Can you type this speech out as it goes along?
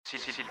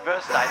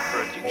Silverside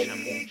Production.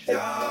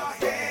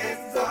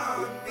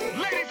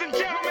 Ladies and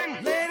gentlemen,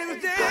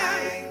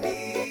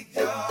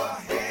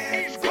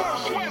 East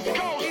Coast, West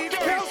Coast,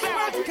 dirty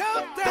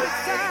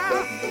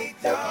South.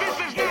 This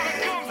is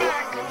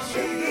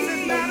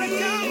not a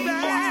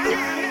comeback.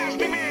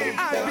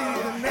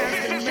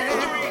 Nasty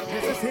man.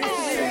 This is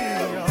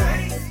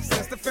history.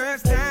 Since the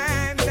first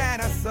time that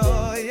I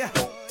saw you,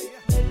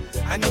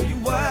 I knew you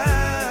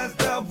was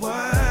the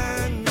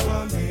one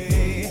for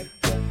me.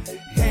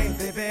 Hey,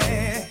 baby.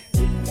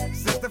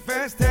 Since the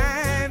first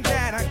time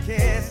that I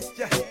kissed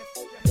you,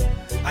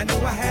 I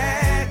knew I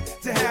had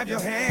to have your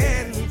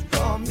hands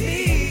on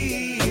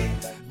me.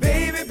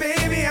 Baby,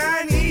 baby,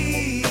 I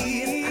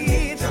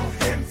need your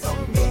hands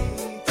on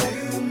me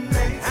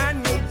tonight. I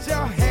need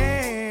your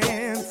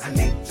hands. I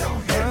need your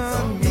hands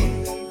on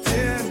me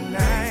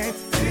tonight.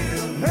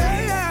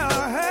 Hey, I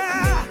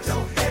need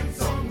your hands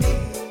on me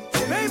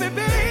tonight. Baby,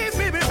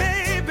 baby, baby,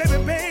 baby,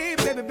 baby,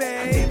 baby, baby.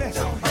 I need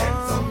your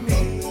hands on me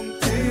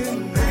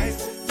tonight,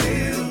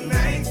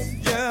 tonight.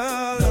 You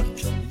look,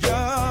 you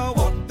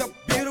walk the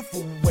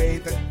beautiful way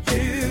that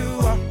you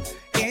are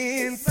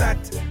inside.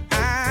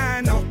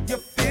 I know you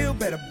feel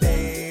better,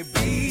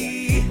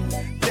 baby.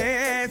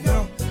 There's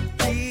no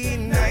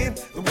denying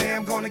the way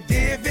I'm gonna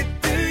give it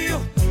to you.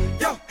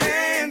 Your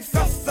hands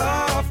so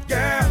soft,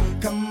 girl.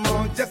 Come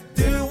on, just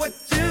do what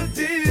you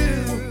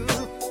do.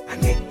 I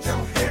need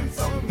your hands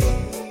on me.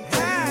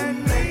 I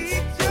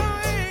need your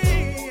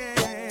hands.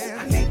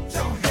 I need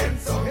your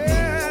hands on me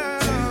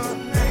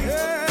tonight,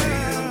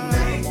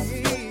 tonight.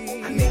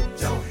 I need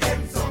your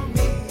hands on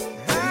me.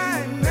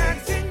 I'm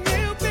asking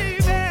you,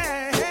 baby.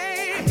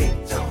 I need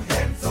your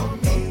hands on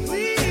me.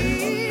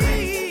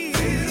 Please.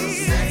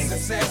 Sexy,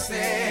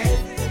 sexy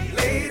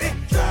lady,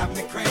 drive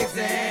me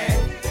crazy.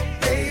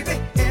 Baby,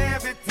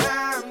 every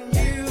time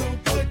you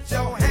put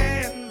your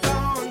hands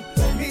on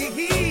me,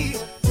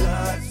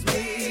 touch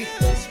me,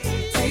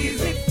 tease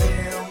me,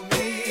 feel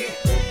me.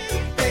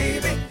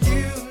 Baby,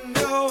 you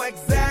know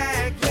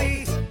exactly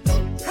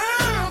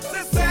how to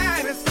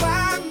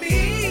satisfy me.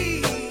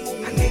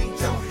 I need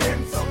your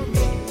hands on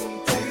me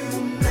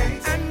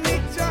tonight. I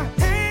need your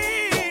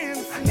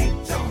hands. I need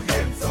your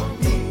hands on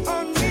me.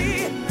 On me,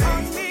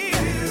 on me,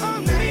 on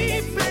me,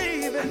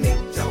 baby. I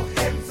need your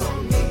hands on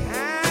me. I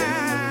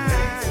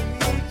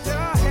need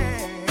your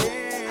hands.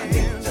 I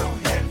need your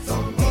hands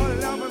on me.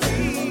 All over me.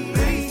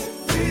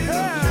 Oh,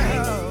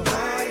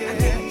 I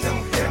need your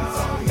hands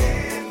on me.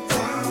 I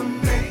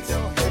need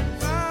your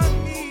hands on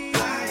me.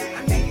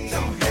 I need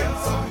your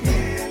hands on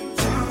me. I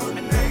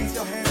need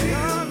your hands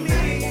on me.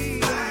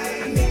 I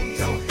need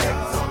your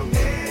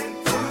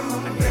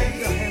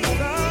hands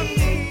on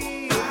me.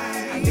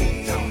 I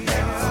need your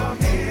hands on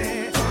me.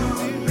 I need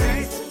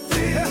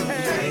your hands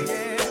on me.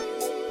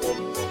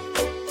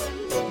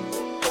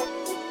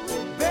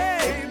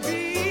 Baby,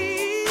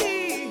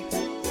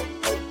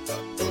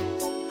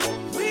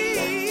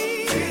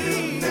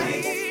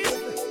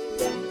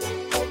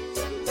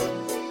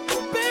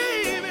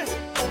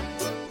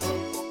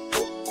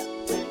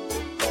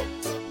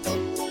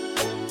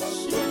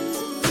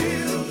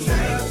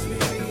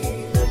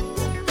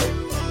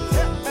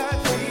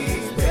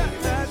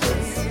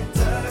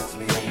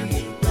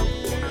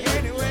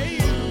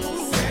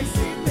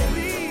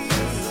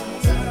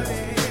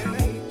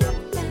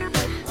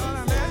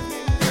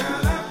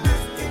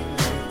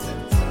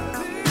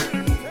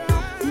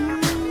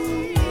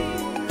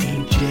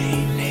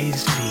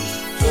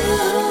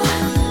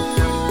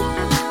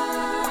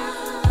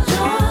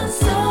 You're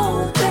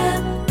so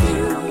damn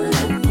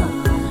beautiful.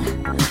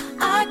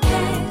 I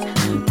can't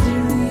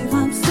believe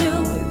I'm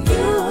still with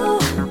you.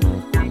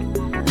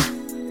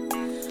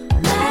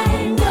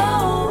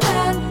 Mango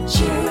and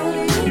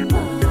cherry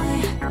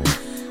pie.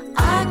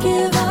 I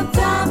give up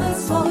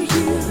diamonds for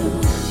you.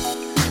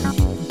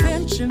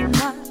 Pinching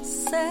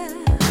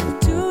myself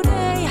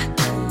today.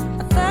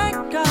 I thank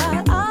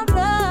God I'm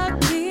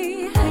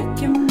lucky.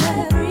 Thinking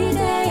every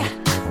day.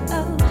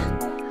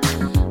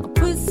 A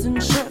prison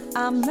shirt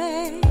I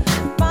made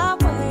my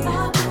way.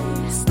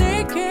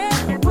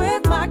 Sneaking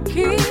with my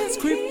keys,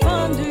 creep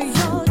under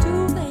your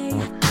duvet.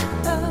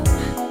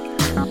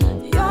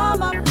 You're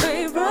my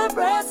favorite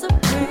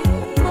recipe.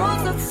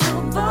 Most of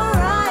some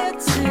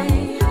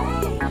variety.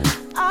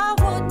 I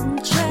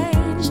wouldn't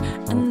change,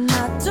 and I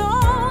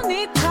don't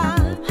need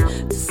time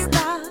to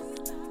stop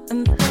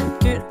and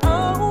think it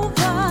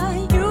over.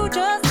 You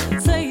just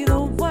say the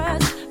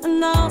words,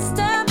 and I'll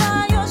stand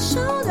by your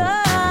shoulder.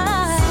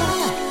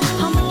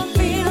 I'm gonna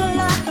feel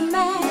like a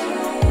man.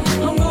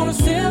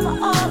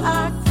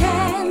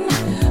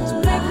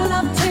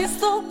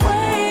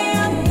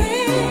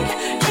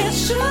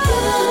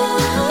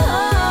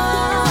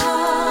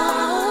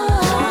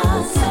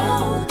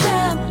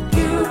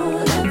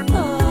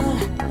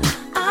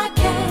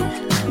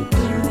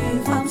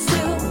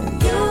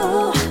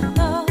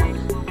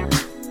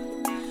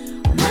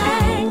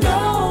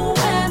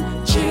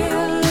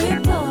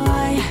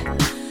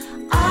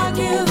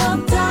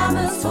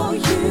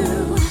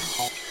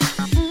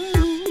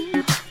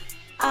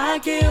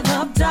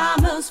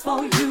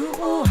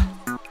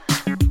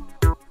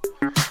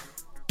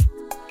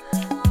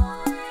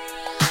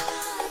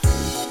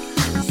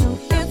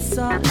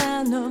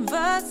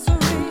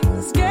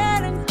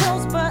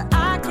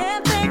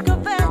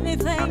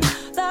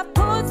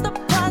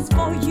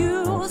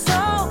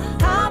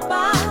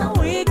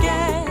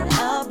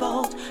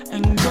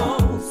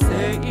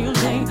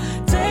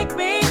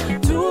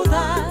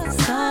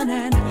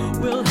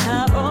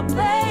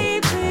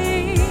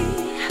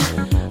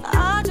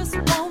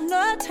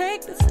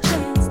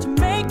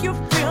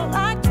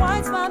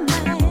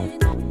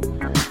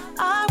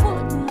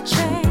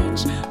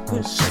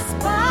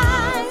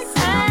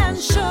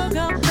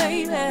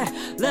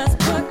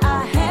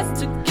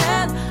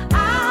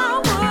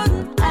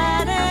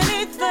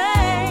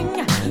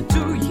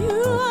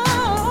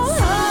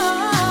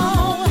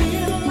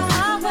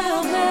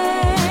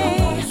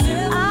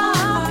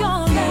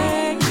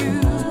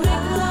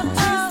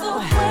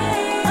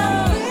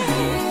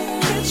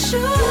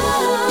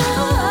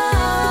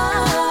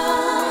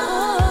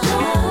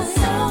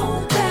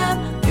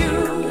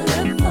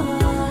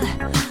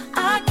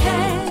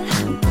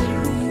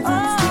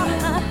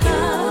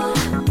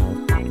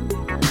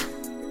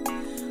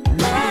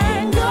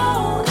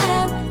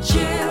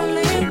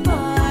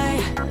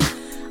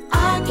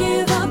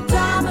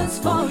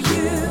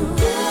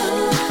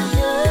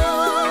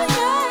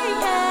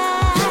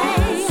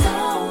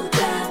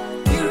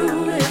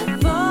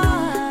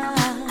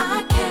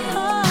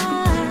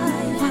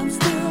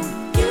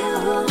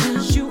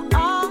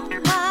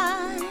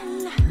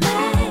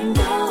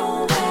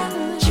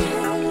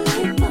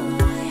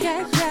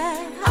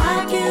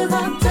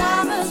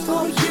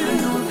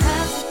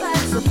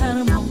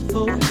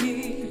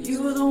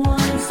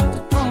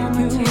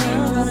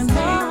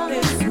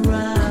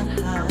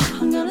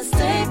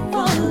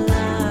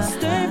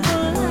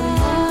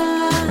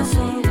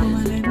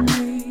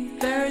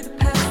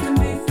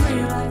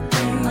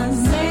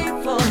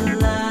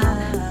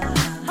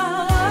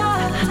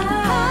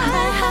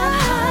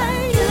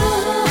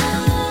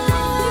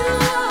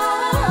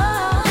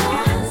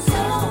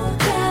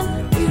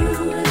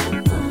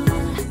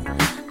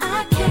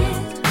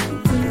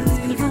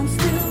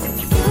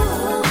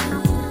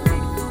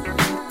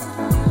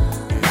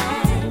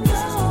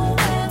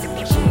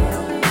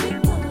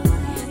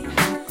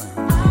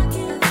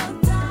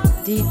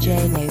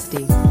 DJ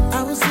Nasty.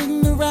 I was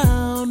sitting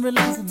around,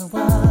 relaxing a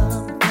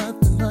while,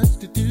 nothing much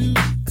to do.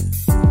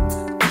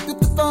 Picked up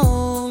the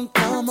phone,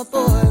 called my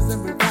boys,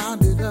 and we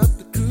rounded up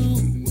the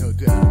crew. No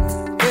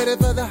doubt. Headed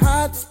for the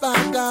hot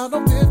spot down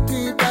on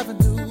 15th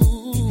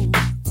Avenue.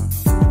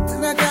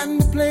 When I got in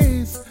the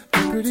place, the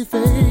pretty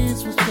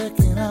face was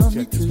checking out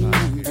me too.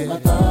 And my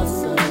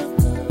thoughts of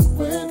her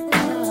went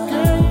wild.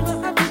 Girl, you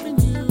know I'm giving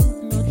you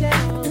no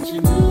doubt. And she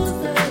knew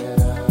that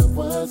I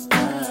was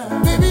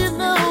mine. Baby, you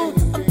know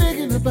I'm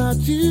thinking about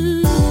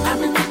you. I've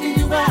been thinking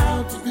you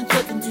out, you've been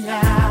checking me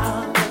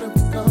out. What are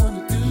we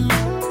gonna do?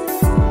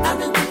 I've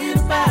been thinking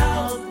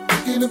about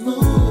making a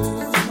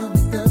move, some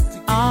stuff to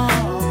you.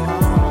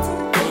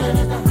 Pulling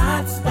at the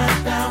hot spot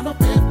down on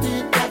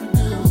 15th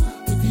Avenue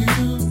with you,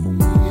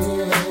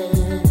 yeah.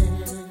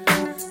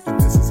 And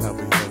this is how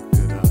we hooked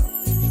it up.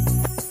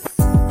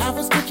 I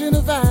was catching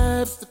the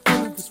vibes, the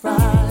feeling was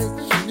right.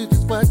 She knew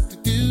just what to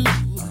do.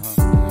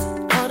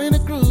 Caught in a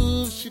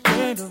groove, she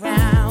turned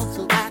around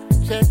so I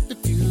could check the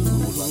view.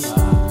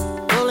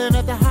 Rolling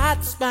at the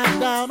hot spot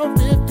down on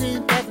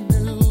 15th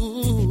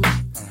Avenue.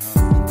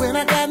 When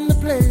I got in the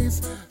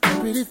place, her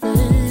pretty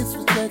face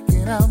was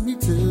checking out me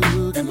too.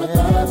 And my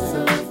thoughts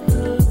of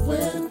her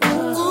went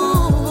wild.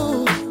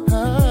 Ooh,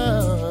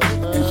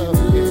 and she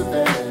knew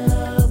that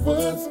I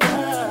was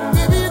right.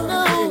 Baby, you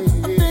know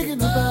I'm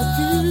thinking about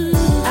you.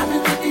 I've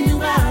been checking you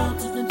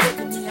out, you've been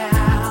checking me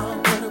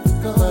out.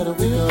 What are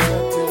we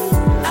gonna do?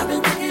 I've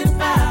been thinking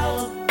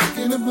about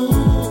making a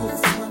move,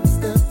 some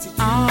step to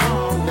you.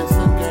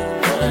 Listen, girl,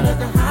 rolling at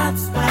the hot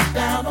spot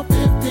down on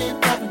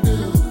 15th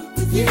Avenue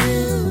with you.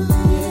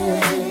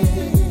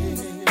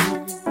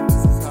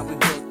 This is how we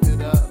hooked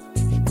it up.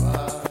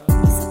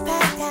 It's a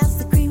packed house,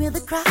 the cream of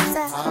the crowd's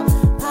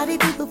out. Party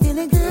people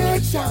feeling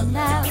good, shouting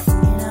out.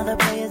 And all the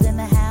players in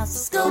the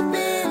house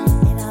scoping.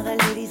 And all the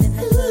ladies in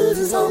the hood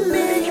is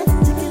hoping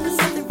to give us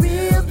something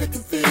real they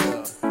can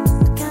feel.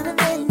 The kind of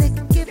thing that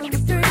can give them a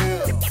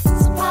thrill.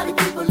 So party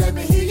people, let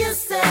me hear you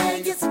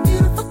say, it's a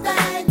beautiful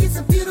thing, it's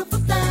a beautiful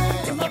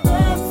thing. And my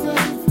thoughts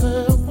of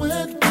her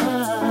went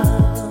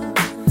wild.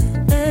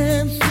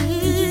 And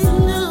she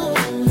knew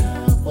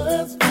I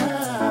was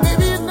mine.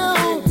 Baby, you know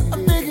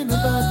I'm thinking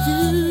about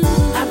you.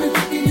 I've been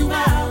thinking you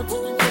out,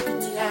 you've been checking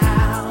me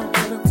out.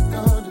 What are we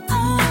gonna do?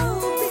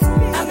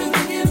 I've been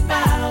thinking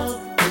about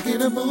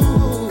making a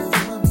move,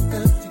 some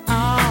step to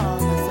you.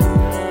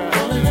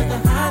 Rolling at the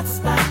hot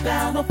spot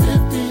down on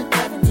 15th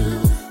Avenue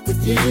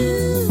with you.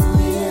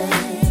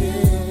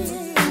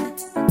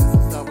 This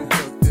is how we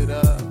hooked it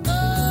up.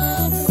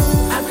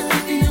 I've been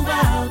thinking you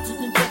out, you've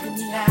been checking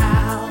me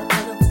out.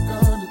 What are we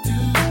gonna do?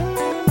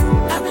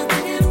 I've been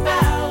thinking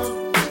about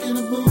making a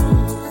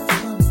move,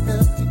 some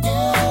step to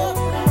you.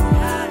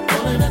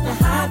 Rolling at the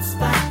hot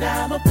spot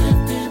down on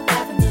 15th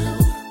Avenue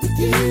with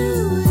you.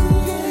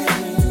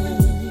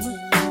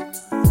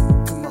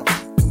 Come on,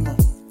 come on.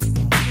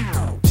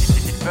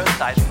 First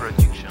Side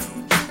Production.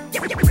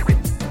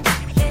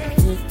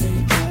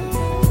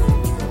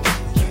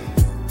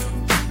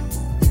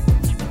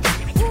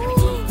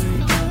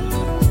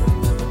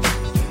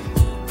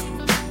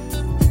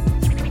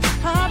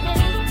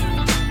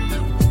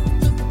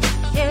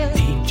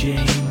 DJ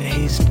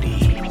Nasty.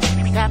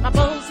 Got my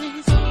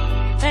posies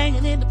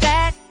hanging in the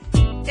back,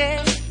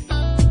 yeah.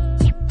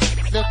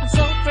 Looking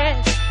so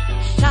fresh,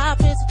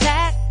 sharp as a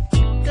tack,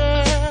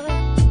 girl.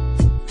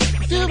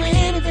 Do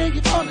anything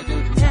you wanna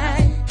do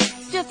tonight.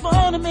 Just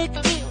wanna make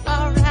you feel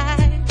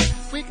alright.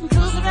 We can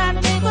cruise around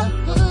the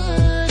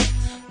neighborhood,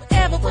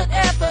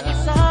 whatever,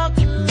 it's all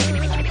good.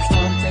 I just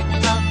wanna take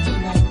you out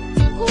tonight,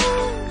 ooh,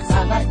 'cause I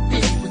like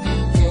being with you,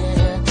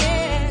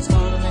 yeah. Just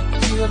wanna make you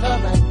feel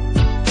alright.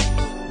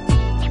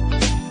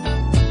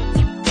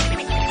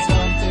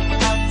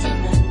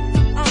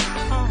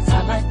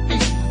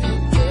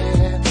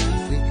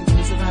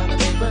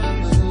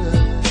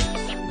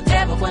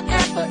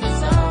 Whatever,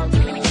 it's all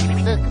good.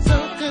 Looking so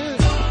good.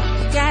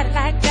 You got it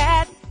like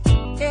that,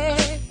 yeah.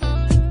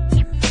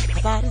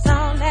 My body's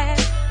all that,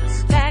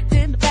 stacked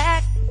in the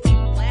back.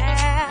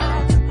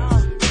 Wow.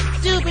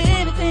 Do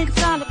anything,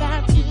 it's all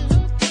about you.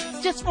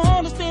 Just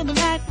wanna spend the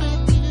night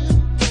with you.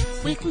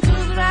 We can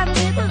cruise around the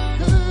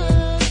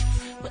neighborhood.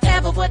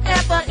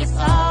 Whatever, it's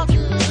all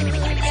good. I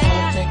just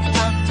wanna take you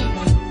out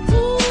tonight.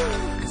 Ooh,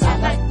 'cause I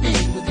like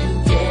being with you,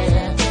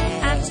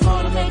 yeah. I just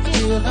wanna make you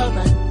feel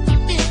alright.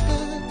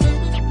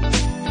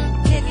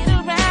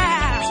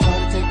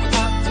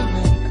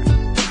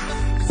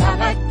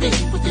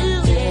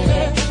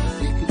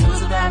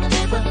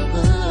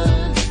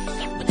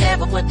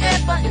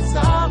 Whatever, it's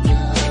all good.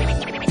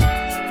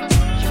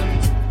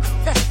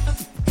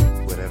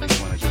 Whatever you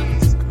wanna do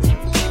is cool.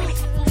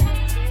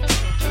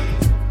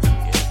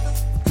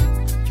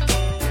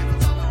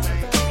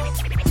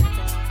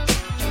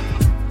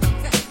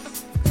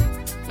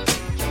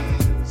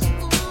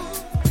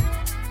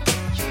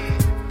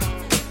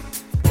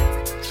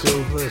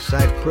 Silver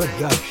Side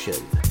Production.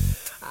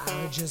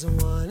 I just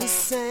wanna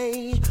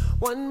say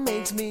what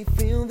makes me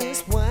feel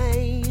this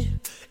way.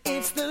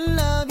 It's the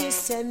love you're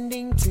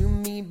sending to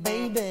me,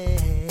 baby.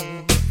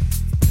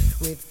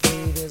 With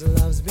 3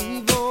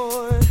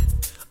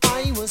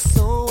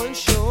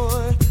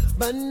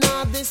 but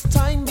not this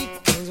time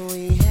because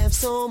we have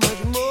so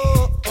much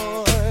more.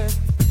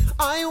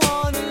 I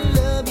wanna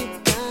love you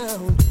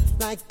down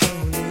like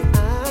only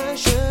I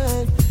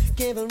should.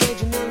 Give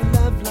original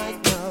love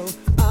like no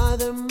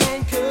other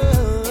man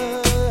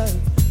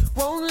could.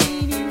 Won't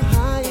leave you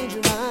high and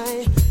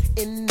dry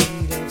in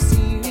need of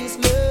serious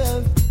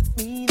love.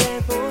 Be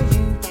there for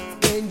you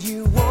when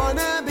you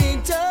wanna be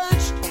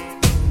touched.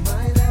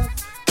 My love,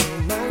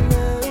 my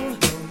love,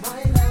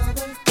 my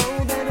lover.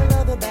 Oh, that I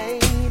love her,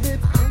 baby.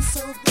 I'm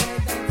so glad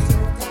that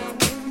you're down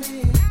with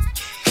me.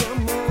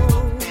 Come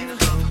on,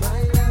 my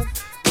love,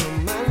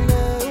 my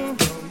love,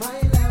 my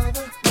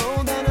lover. Oh,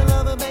 that I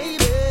love her,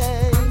 baby.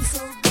 I'm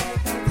so glad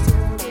that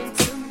you're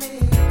into me.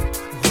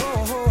 Oh,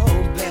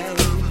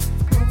 baby.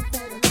 Oh,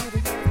 that I love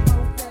it.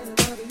 Oh, that I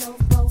love it.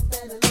 Oh,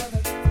 that I love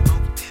it.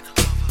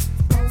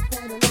 Oh,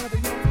 that I love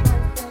it.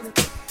 Oh, that I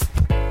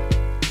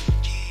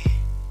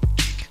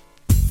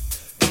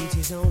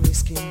Beauty's only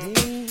skin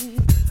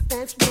deep.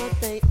 That's what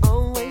they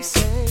always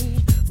say.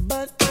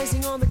 But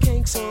icing on the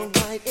cake's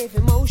alright if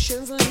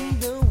emotions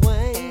lead the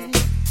way.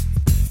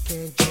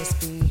 Can't just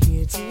be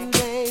here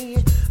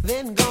today,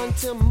 then gone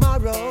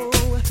tomorrow.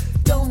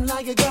 Don't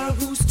like a girl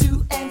who's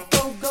to and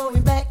fro,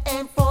 going back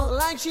and forth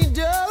like she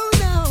don't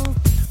know.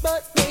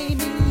 But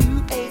maybe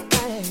you ain't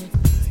bad.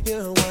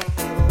 You're what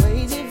I've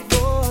waited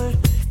for.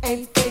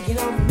 Ain't faking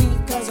on me,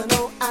 cause I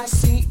know I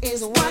see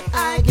is what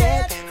I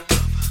get.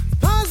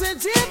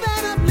 Positive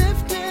and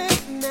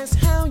uplifted, that's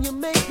how you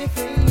make me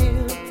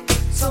feel.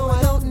 So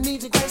I don't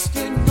need to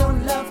question your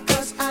love,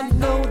 cause I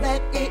know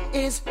that it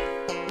is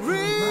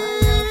real.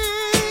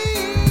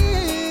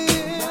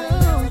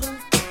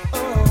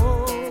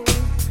 Oh,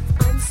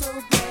 I'm so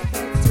glad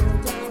that you're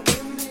down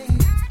with me.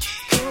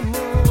 Come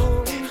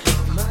on,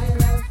 my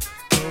love,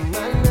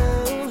 my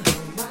love,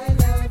 my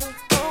lover.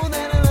 Oh,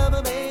 that I love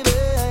her, baby.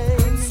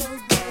 I'm so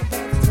glad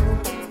that you're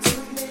into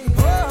me.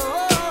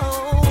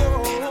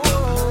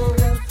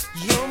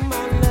 You're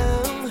my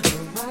love,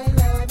 my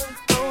lover.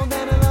 Oh,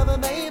 that I love her,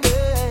 baby.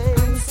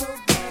 I'm so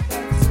glad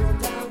that you're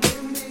down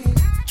with me.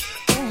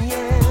 Oh,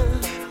 yeah.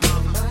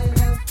 My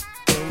love,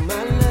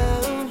 my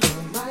love,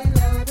 my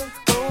lover.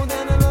 Oh,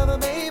 that I love her,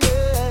 baby.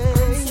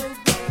 I'm so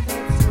glad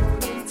that you're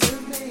into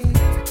me.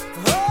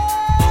 Oh,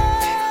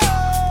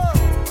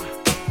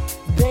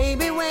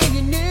 baby, when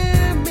you're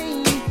near me,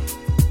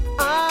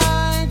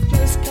 I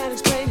just can't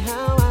explain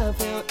how I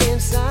feel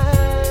inside.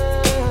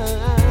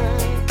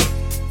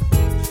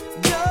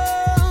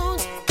 Don't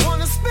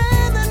wanna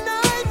spend the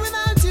night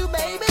without you,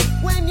 baby.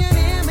 When you're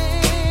near me,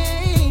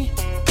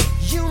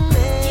 you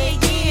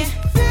make me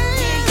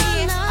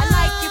feel I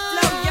like your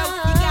flow, yo.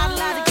 You got a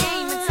lot of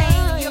game and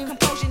tame. Your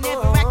composure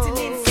never acting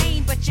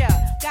insane, but you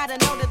gotta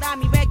know that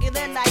I'm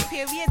irregular like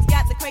periods.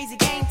 Got the crazy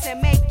game to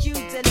make you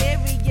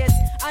delirious.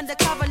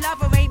 Undercover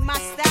lover ain't my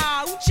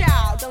style,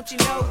 child. Don't you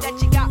know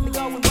that you got me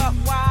going buck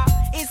wild?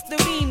 It's the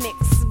remix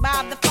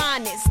by the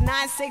finest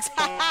 9-6.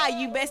 Ha ha,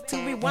 you best to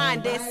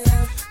rewind this.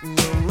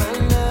 You're my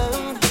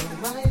love,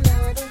 my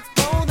lover.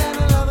 Oh, that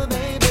I love her,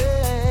 baby.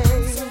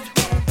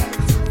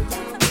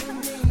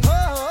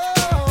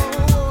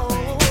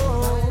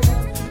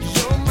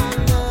 You're my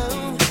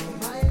love,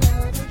 my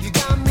lover. You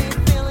got me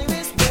feeling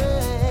this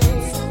way.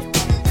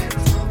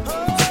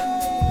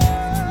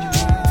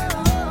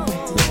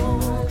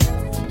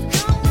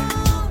 Come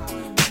on,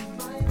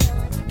 my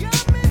love.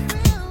 Got me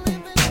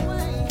feeling this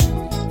way.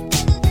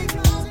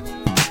 Because of your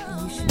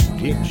love.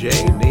 DJ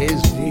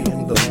Nesby in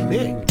the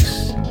mix.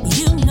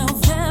 You know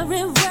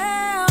very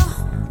well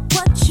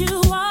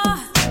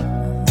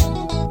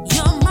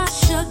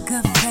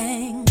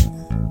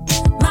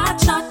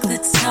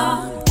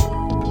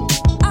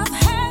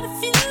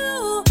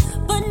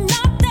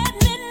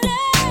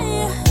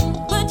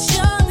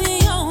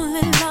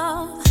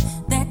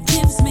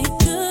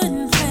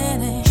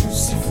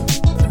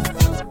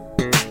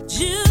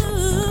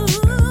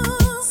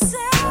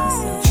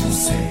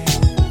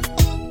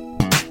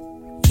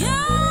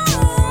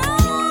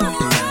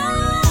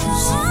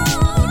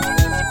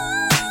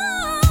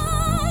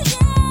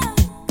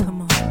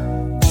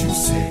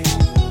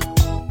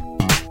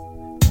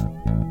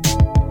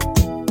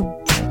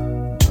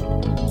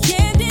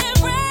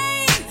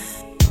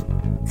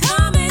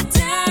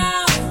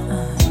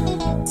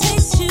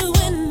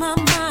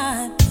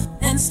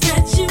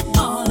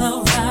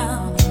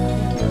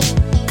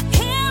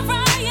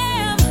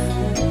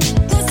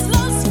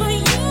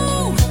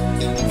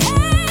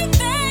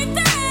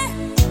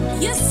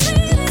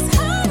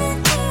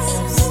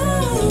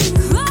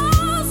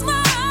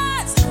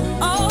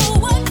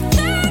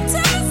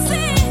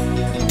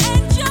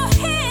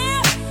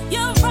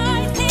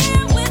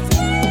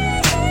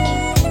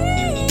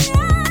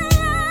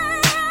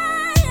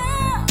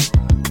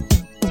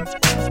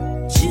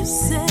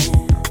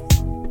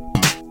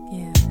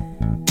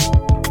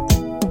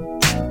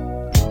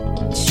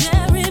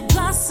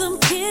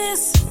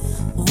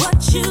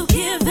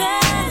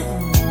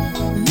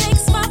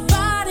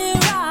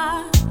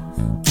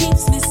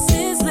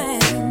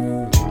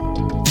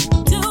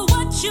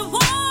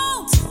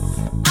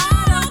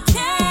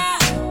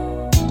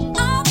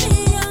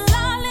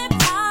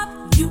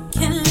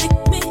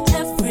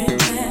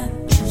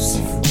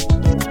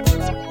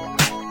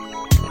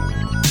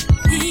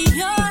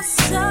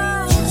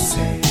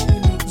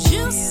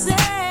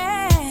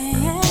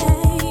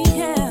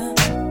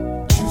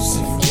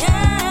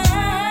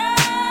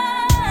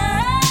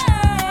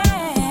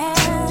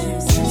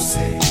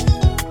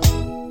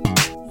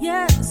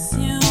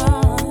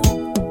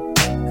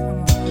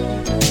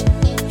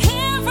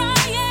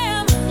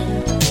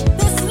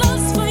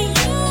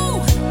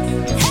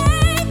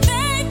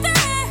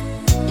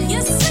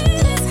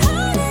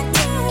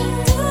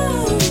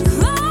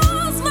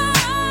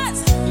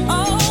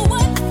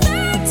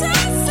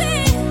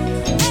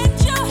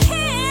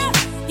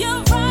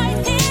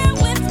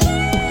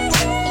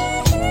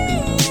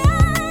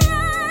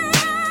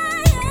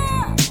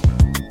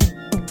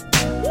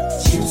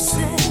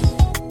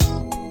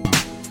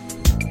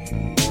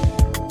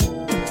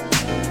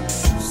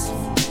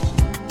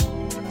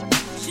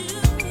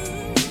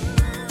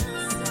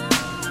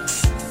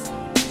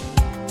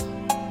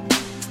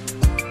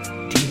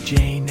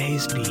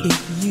HD.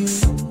 If you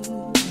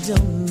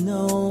don't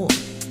know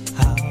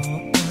how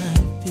I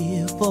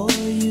feel for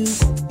you,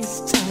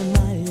 it's time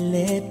I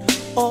let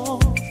all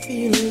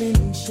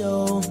feeling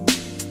show.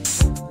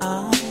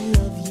 I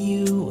love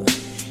you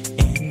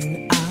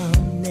and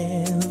I'll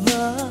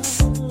never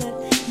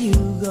let you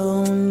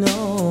go,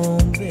 no,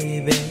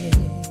 baby.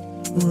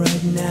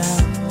 Right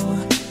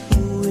now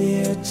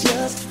we're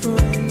just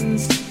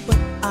friends, but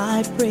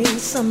I pray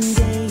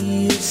someday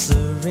you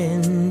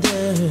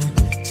surrender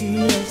to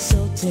love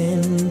so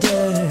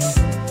tender.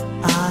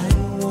 I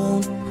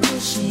won't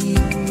push you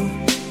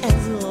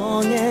as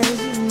long as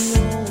you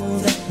know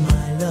that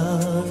my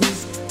love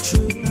is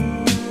true.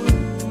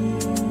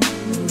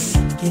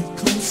 Get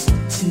closer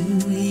to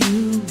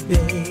you,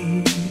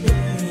 baby.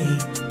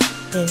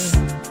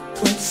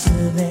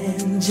 Closer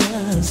than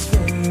just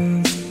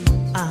friends.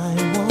 I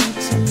want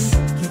to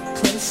get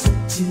closer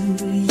to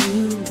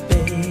you,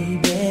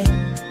 baby.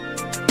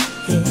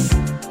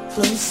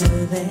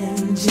 Closer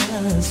than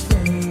just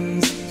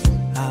friends.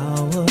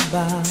 How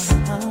about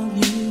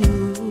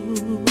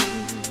you?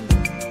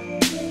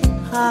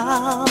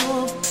 How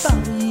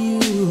about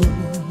you?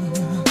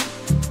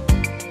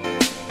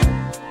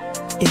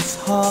 It's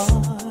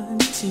hard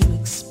to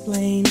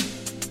explain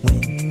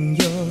when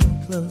you're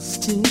close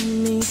to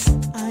me.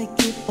 I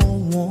get a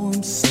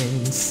warm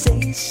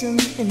sensation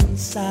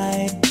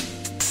inside.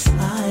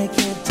 I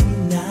can't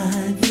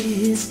deny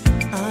this.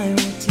 I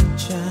want to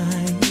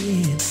try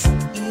it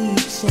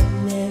each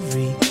and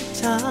every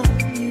time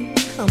you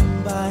come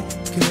by.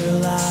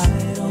 Girl,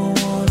 I don't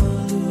wanna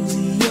lose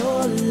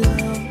your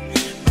love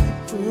by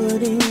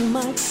putting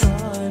my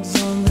cards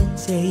on the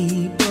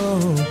table.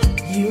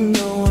 You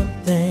know I'm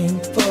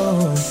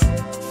thankful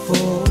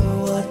for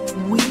what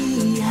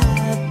we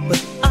have,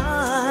 but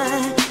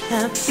I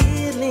have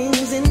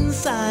feelings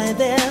inside.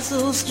 They're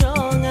so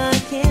strong I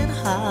can't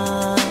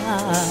hide.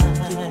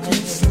 Get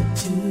closer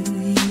to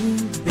you,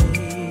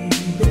 baby.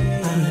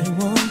 I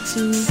want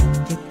to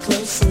get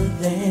closer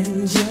than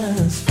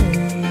just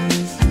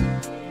friends.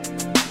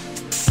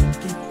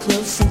 Get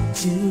closer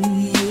to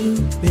you,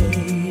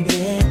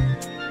 baby.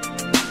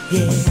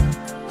 Yeah,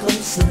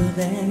 closer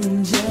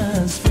than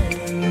just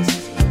friends.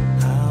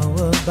 How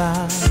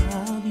about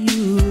you?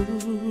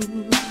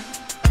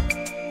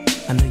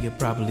 I know you're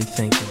probably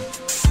thinking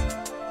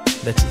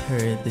that you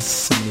heard this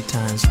so many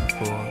times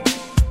before.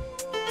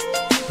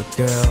 But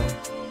girl,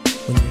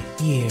 when you're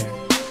here,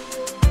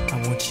 I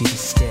want you to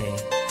stay.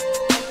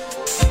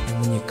 And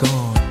when you're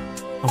gone,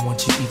 I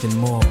want you even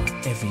more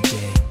every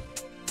day.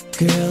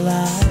 Girl,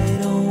 I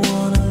don't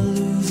wanna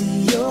lose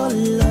your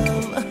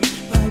love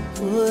by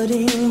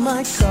putting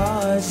my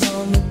cards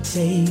on the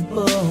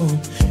table.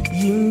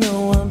 You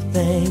know I'm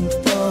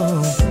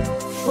thankful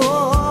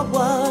for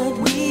what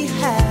we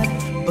have,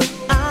 but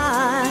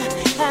I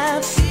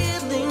have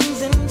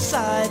feelings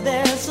inside.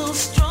 They're so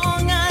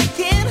strong I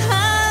can't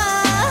hide.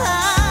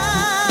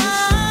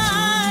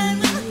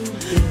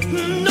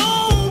 No,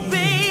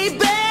 baby,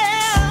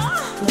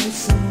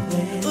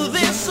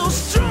 they're so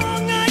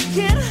strong I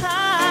can't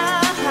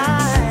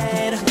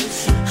hide.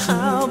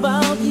 How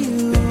about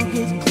you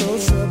get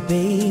closer,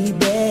 baby?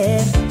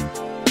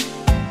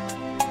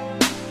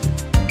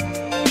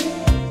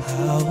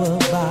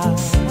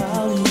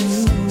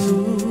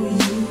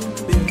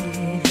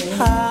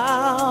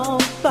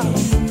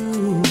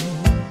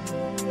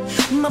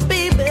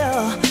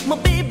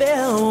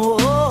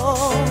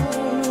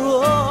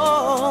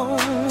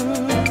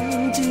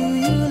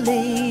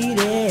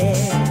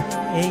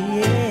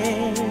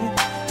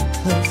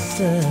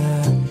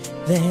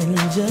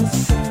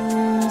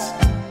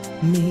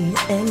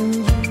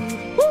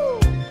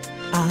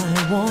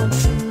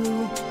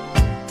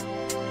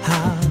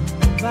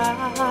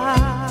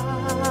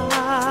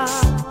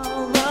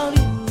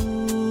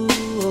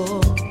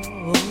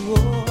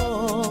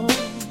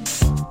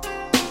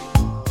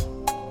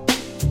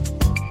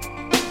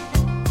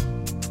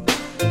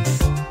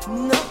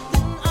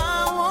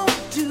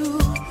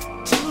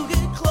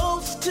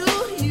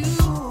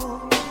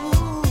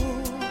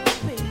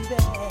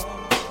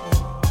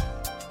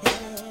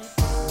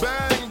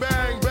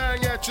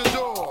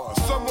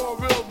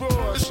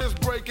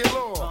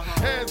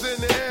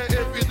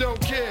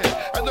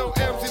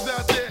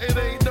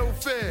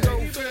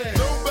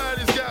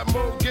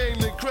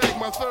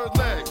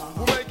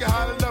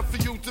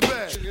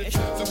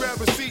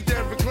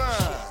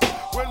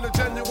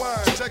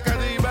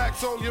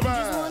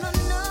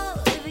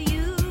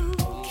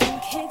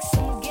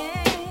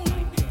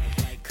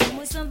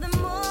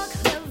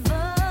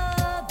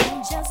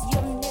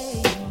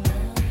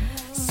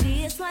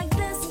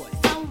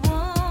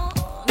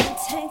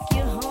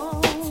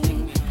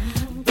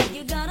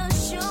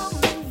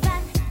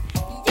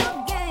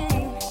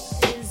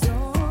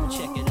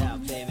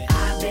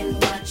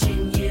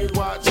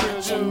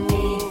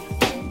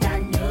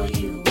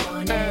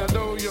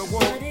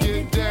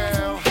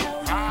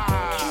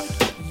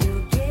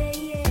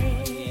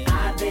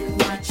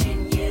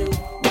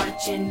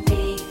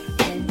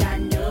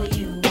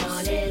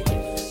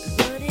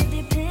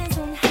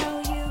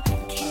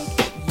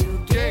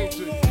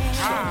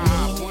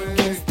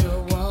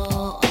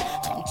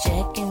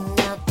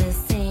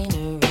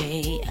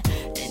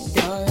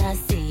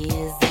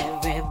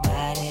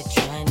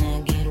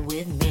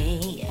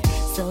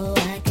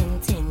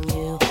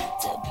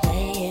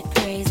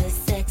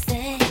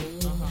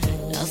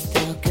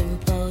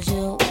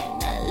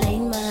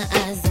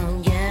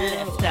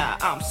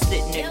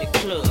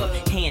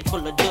 hand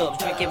full of dubs,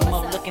 drinking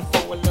more, looking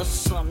for a little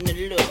something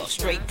to love.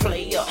 Straight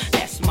player,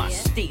 that's my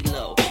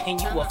stilo. And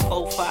you a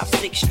 4, 5,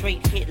 6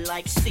 straight hit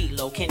like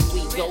CeeLo. Can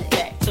we go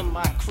back to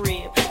my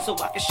crib so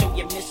I can show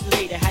you Miss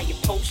Lady how you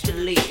supposed to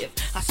live?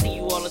 I see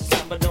you all the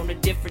time, but on a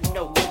different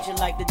note. Would you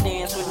like to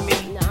dance with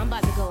me? Nah, I'm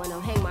about to go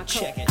and hang my coat.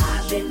 Check it.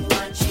 I've been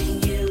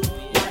watching you,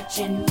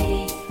 watching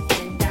me,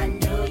 and I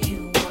know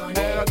you want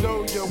it. And I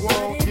know you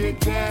won't get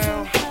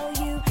down.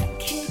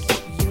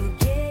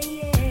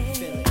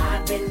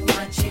 I've been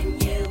watching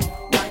you,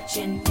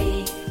 watching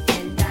me,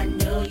 and I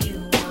know you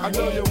want it. I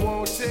know you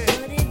want it.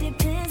 But it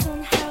depends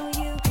on how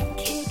you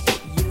kick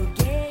your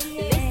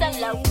game.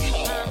 Listen,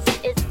 Lopez,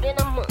 it's been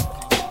a month.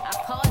 I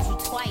called you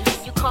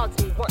twice, you called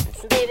me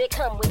once. Baby,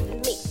 come with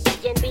me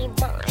and be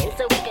mine,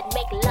 so we could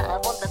make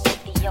love on the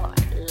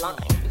 50-yard line.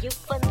 You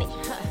for me,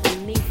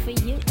 me for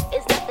you.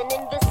 It's nothing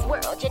in this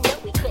world, you know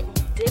we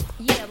couldn't do.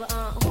 Yeah, but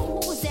who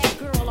was that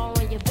girl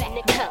on your back?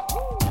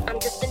 Nicole, I'm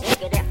just a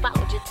nigga that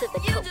followed you to the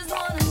You coast. just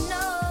wanna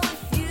know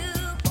if you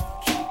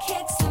can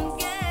kick some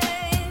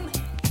game.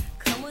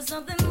 Come with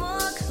something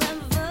more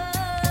clever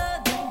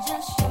than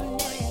just your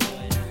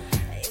name.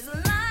 It's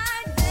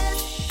like this,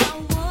 I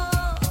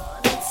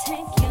wanna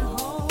take you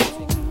home.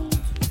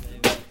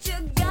 But you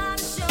gotta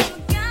show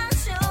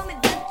me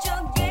that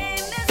your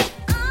game is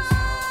on.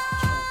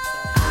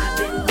 I've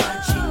been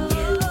watching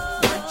you,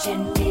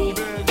 watching me.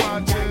 Been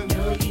watching.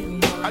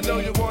 I know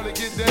you wanna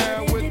get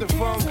down with the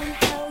funk.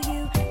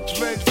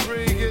 Smash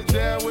free, get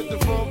down with the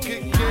funk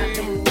kick I've game.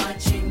 been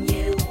watching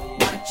you,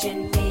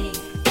 watching me,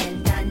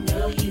 and I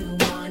know you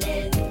want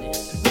it.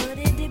 But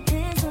it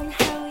depends on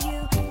how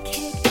you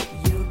kick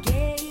your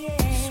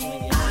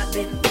game. I've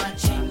been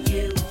watching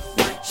you,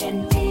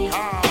 watching me,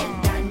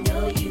 and I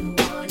know you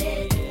want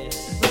it.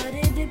 But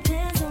it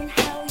depends on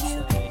how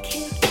you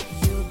kick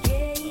your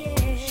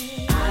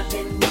game. I've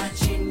been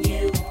watching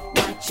you,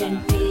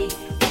 watching me,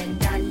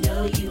 and I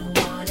know you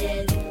want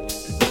it.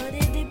 But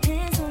it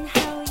depends on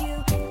how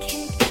you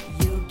kick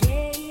your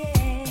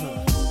game.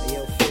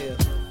 Yo, Phil,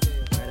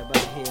 right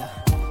about here.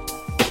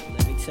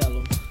 Let me tell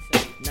him.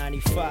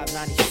 95,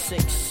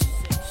 96,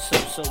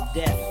 So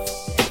Deaf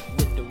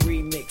with the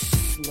remix,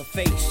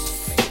 LaFace,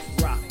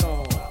 Rock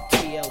On,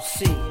 TLC,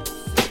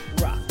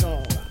 Rock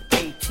On,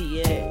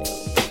 ATL,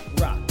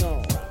 Rock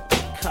On,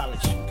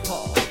 College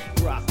Park,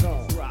 Rock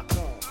On, Rock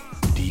On.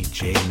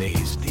 DJ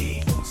Maze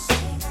D.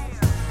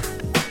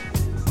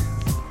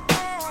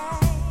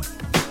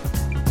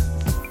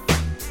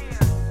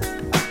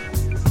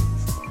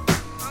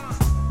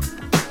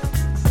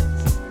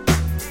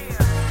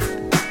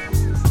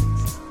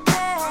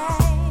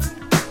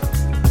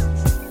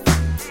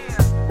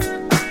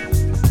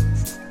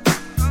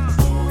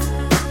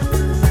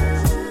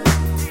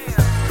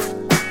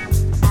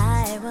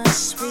 I was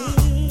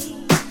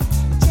sweet,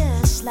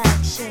 just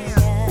like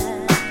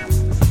sugar.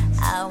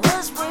 I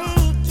was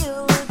weak, you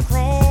were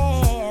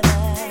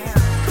clever.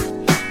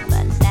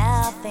 But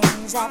now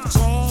things have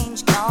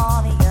changed,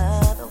 gone the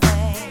other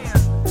way.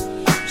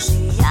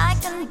 See, I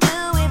can do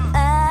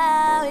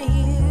without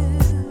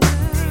you.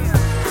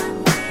 I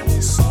may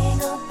be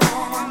single, but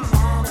I'm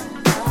not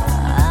alone.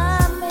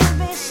 I may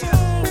be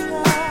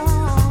single.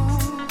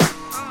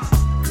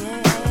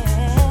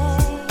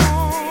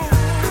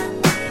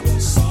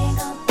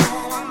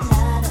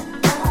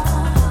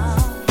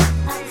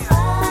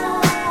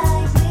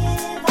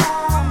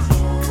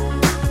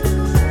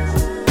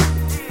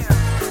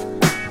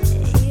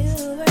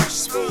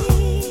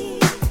 Sweet.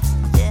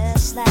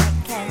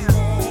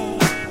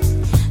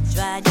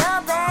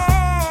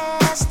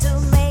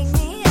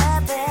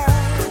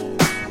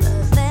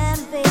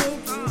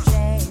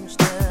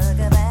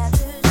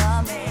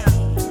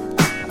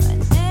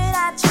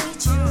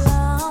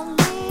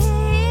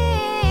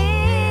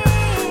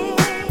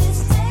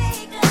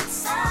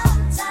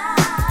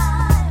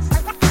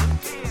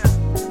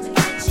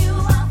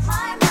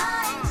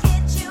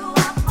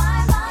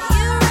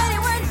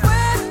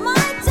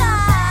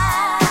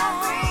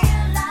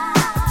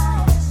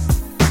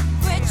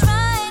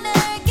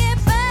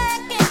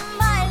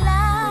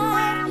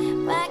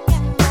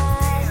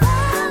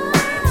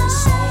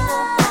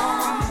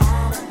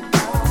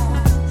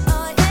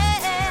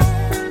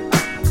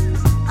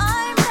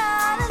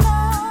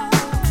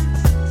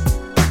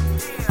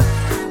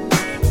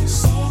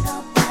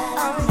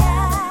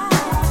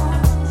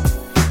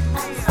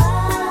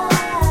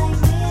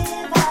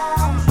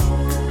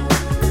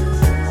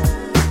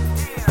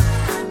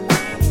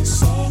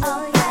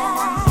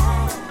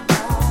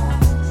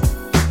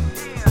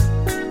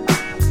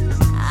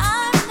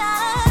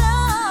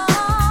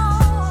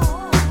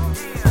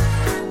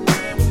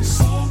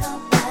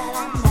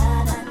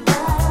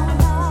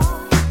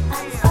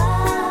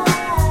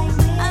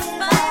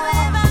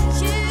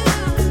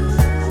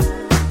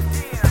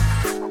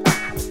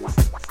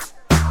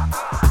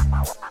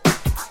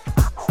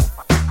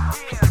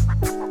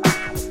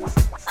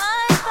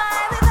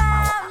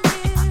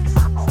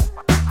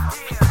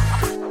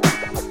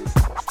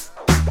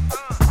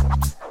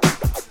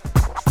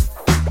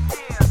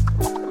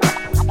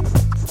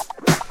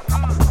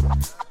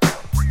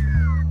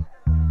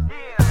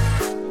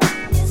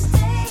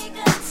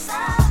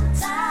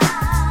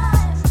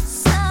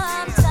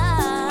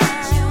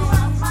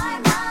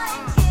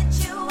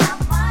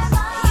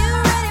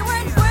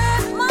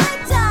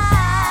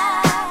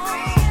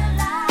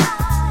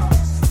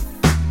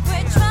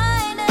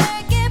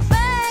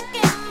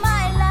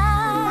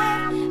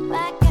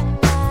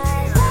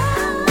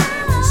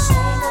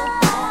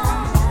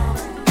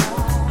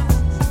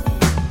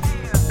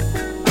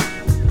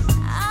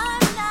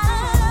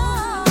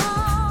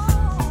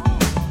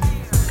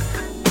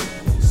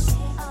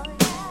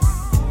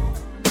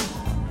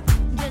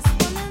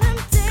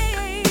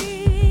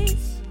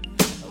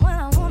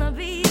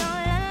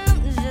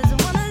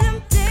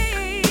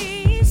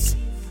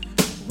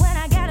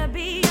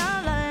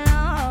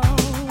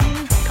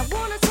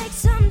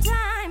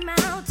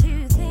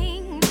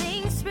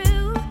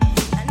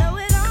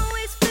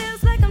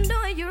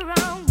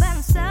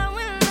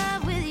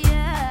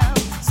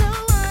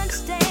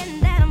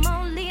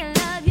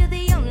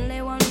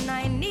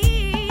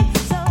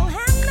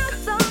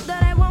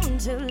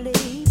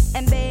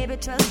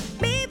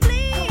 trust me,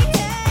 please.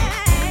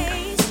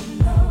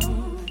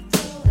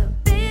 The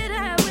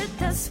bitter with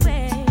the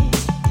sweet,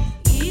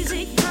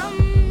 easy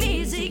come,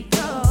 easy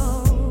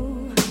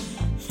go.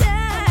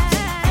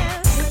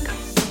 Yes,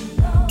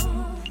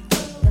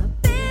 the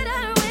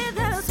bitter with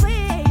the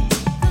sweet,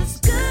 'cause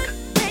good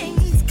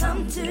things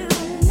come to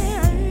an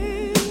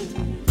end.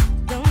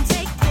 Don't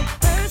take it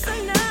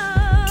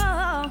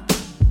personal,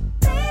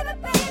 baby,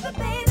 baby,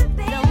 baby,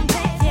 baby. Don't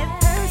take it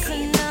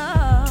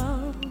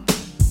personal.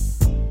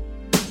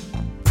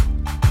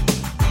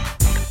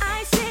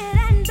 I sit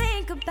and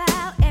think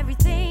about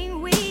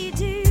everything we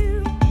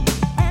do,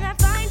 and I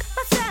find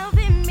myself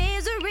in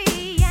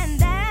misery, and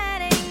that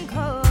ain't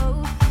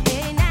cool.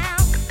 Hey, now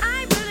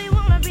I really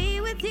wanna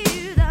be with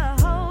you the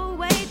whole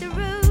way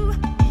through,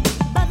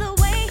 but the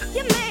way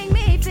you make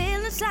me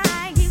feel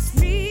inside keeps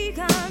me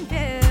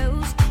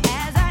confused.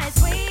 As I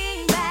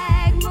swing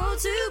back, move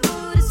to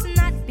boot, it's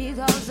not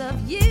because of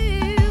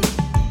you.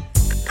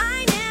 I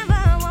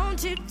never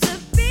want you to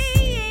be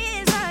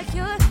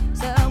insecure,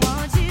 so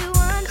won't you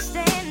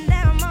understand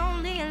that I'm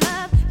only in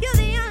love? You're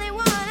the only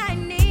one I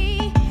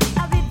need.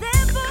 I'll be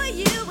there for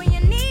you when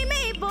you need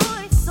me,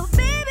 boy. So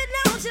baby,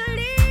 don't you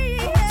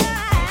leave.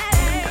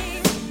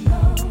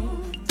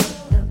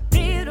 The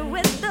bitter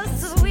with the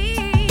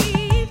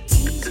sweet,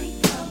 easy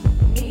come,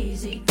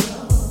 easy go.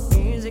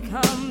 Easy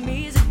come,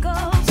 easy go,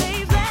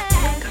 baby.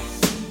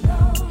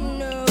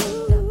 No.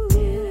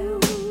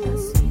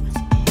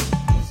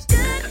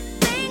 Good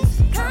things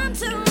come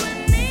to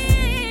an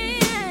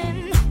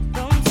end.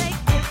 Don't take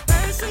it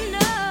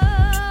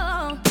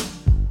personal,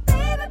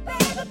 baby,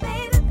 baby,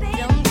 baby,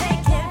 baby. Don't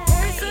take it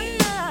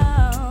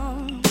personal.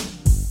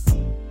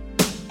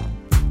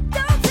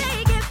 Don't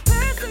take it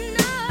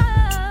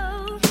personal.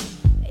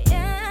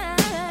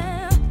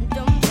 Yeah.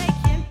 Don't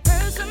take it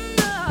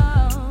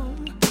personal.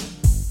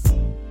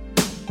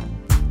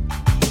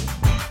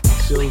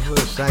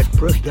 Silverside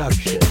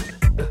Production.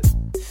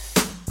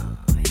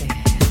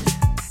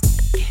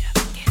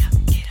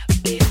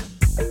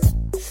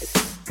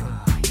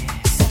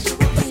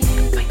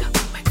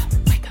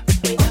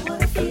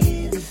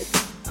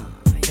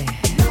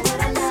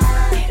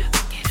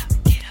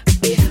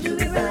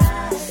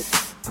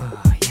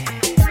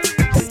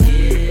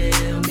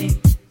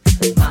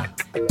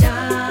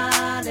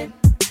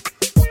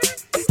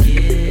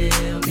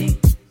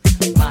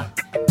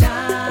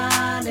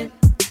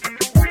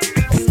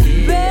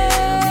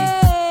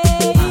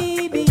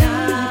 Baby,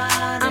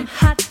 I'm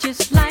hot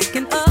just like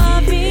an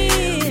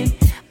oven.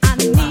 I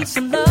need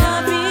some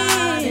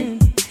loving.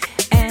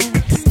 And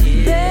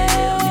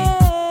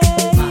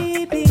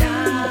baby,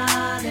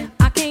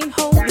 I can't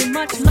hold it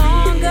much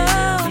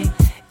longer.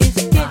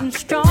 It's getting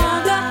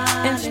stronger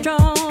and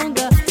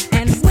stronger.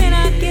 And when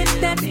I get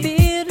that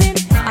feeling,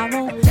 I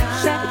want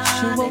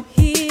sexual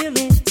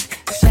healing.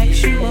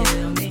 Sexual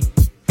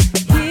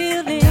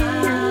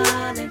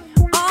healing.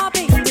 Oh,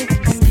 baby,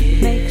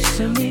 makes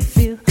me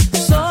feel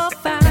so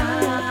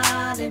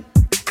fine.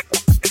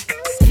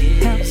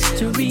 Helps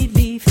to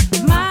relieve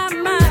my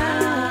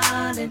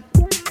mind.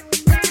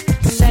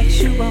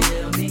 Sexual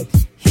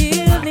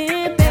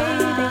healing,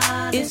 baby,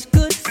 is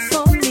good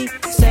for me.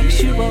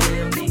 Sexual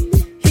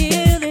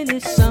healing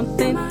is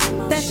something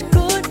that's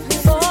good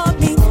for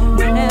me.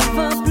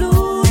 Whenever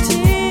blue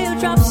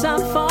teardrops are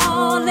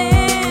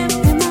falling,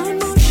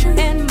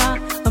 and my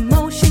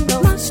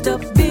emotional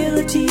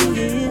stability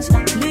is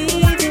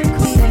leaving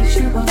me.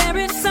 There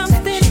is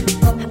something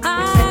I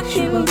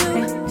can do.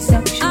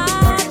 I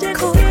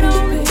just get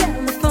on the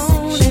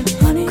telephone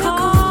and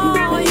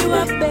call you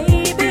up,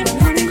 baby.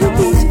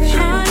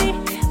 Honey,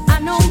 I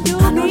know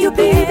you'll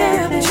be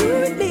there to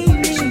relieve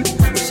me.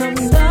 Some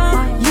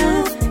love you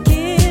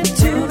give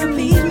to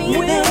please me,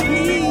 will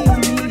please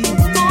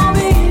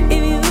me.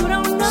 If you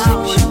don't know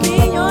me,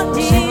 you're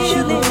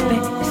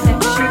dealing.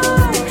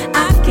 I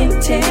can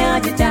tell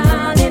you,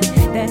 darling,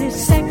 that it's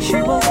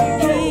sexual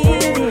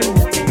healing.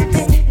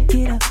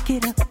 Get up,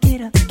 get up,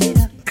 get up, get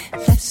up.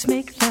 Let's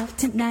make love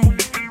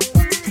tonight.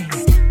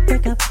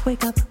 Wake up,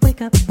 wake up,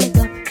 wake up, wake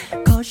up,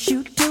 'cause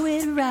you do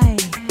it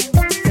right.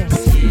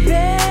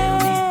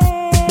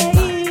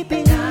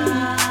 Baby,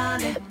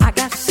 I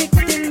got sick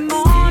this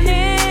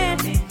morning.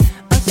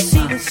 A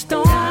sea was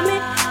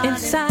storming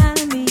inside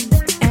of me.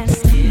 And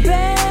baby,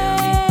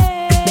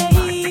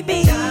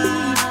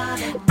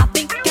 I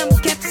think I'm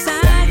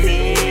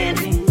capsizing.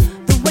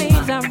 The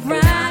waves are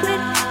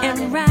rising and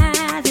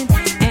rising.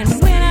 And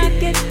when I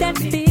get that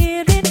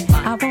feeling, I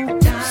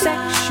want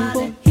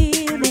sexual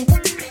healing.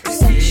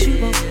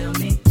 Sexual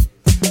healing.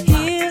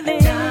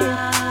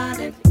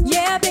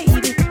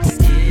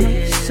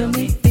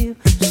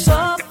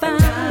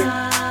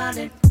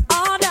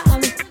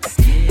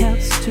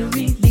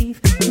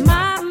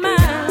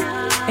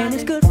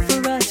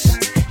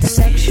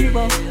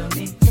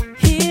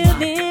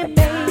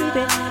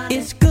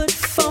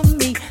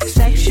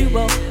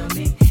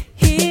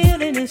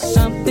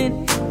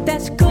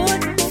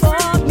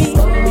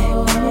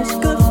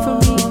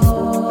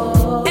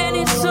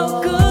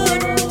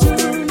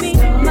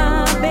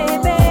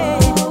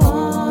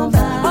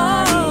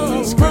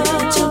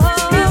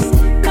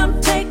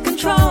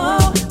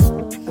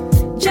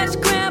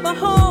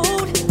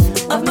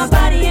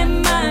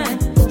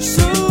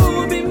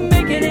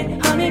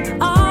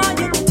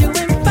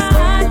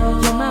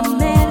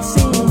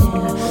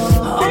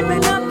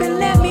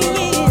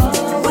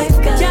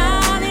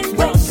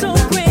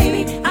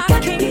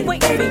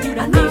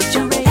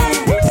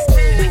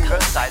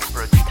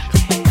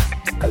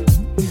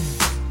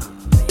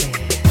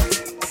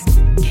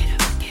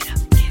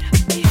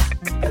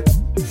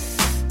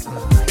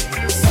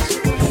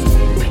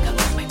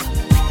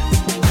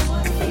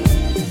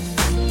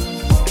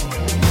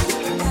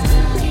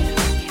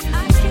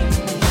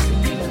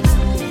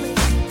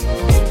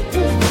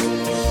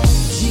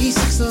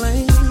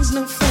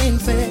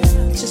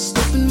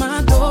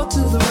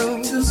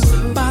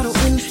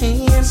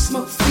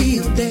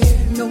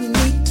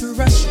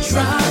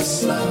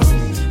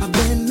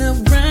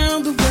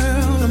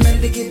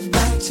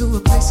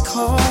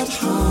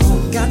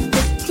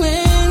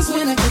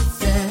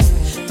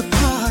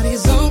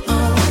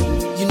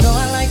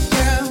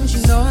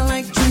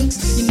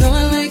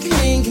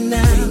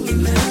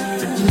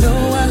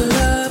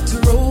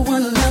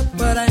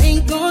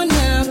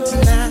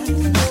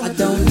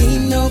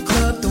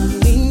 club, don't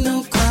need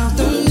no crowd,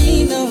 don't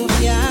need no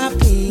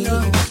VIP.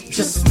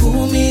 Just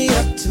pull me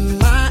up to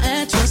my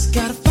address.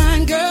 Got a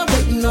fine girl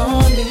waiting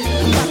on me.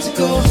 I'm about to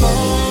go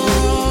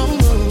home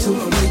to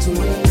a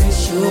 1-to-1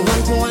 ratio,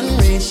 1-to-1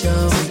 ratio.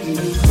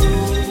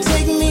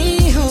 Take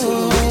me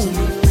home.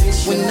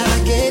 When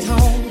I get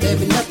home, there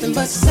be nothing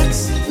but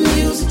sex,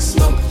 music,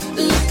 smoke,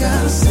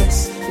 liquor.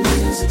 Sex,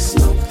 music,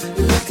 smoke,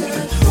 liquor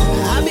at home.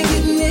 I be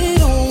getting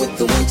it on with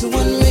the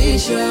 1-to-1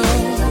 ratio.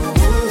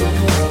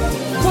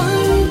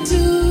 1,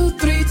 2,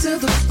 3 to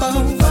the 4,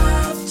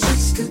 5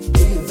 chicks could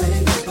be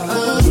available.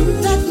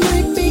 That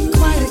might be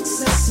quite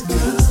excessive,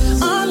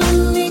 'cause all I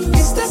need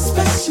is that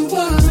special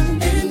one.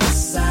 And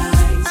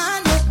besides,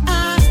 I know I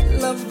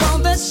love all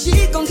that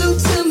she gon' do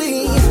to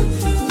me.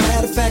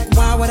 Matter of fact,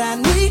 why would I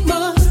need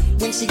more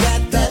when she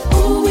got that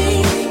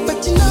ooh-wee?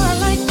 But you know I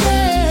like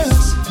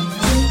girls,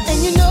 and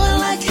you know I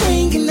like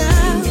hanging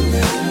out,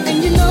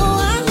 and you know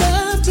I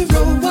love to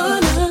roll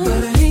one up,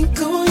 but I ain't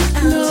going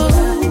out.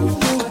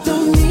 I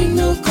don't need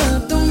no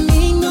club, don't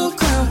need no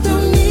crowd,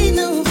 don't need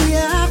no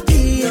VIP.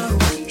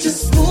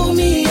 Just pull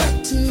me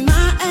up to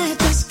my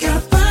address. Got a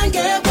fine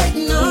girl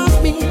waiting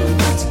on me.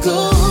 About to go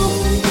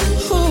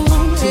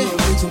home to a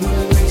 1-to-1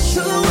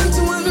 ratio,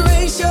 1-to-1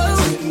 ratio.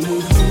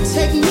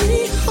 Take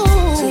me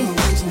home.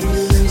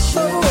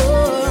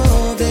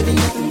 Oh, baby,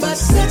 nothing but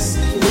sex,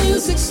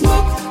 music,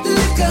 smoke,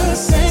 liquor.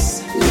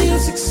 Sex,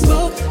 music,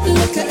 smoke,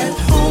 liquor at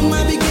home. I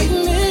be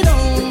getting it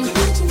on.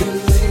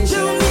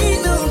 Don't need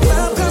no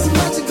club, 'cause I'm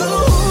about to go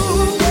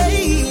home. Yeah.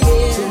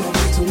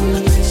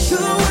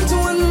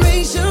 1-to-1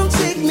 ratio,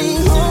 take me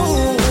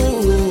home.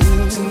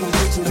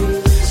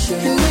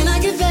 And when I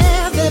get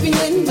there, there be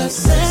nothing but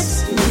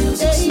sex,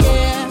 music,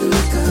 yeah,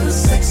 liquor.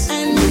 Sex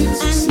and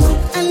music,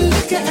 smoke, and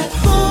liquor at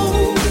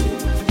home.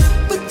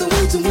 With the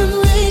 1-to-1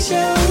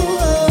 ratio.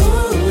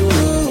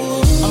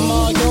 I'm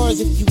all yours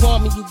if you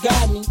want me, you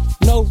got me.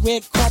 No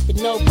red carpet,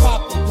 no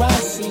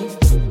paparazzi.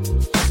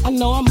 I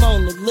know I'm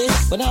on the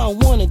list, but I don't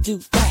wanna do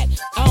that.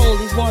 I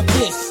only want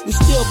this. We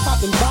still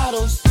popping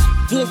bottles,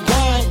 good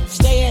wine,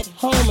 stay at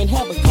home and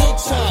have a good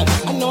time.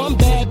 I know I'm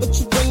bad, but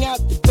you bring out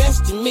the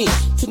best in me.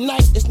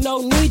 Tonight, there's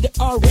no need to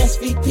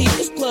RSVP.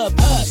 It's Club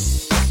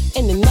Us,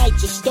 and the night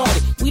just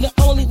started. We the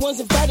only ones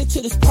invited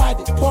to this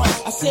private party.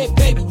 I said,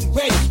 baby, you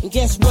ready? And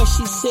guess what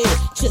she said?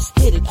 Just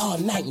hit it all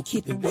night and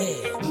keep it wet.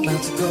 I'm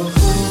about to go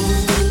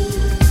home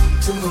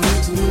to a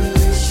 1-to-1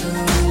 ratio.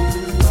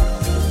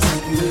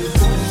 Take me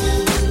home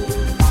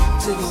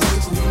to the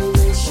 1-to-1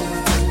 ratio.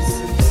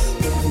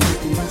 Got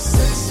nothing but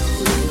sex,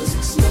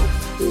 music, smoke,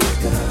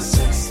 liquor.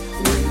 Sex,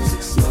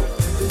 music, smoke,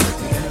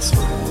 liquor. That's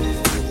home.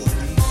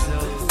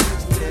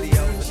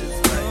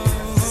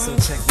 So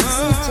check this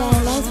out.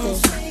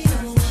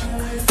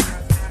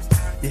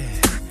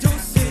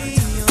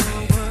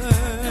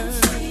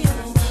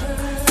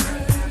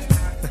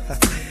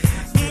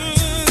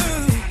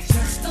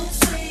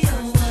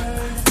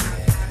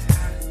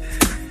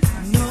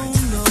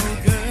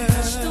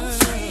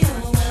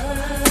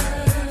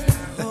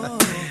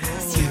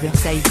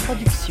 Versailles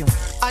Production.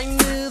 I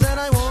knew that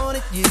I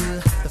wanted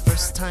you the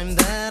first time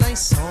that I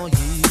saw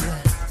you.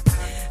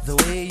 The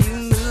way you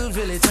moved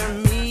really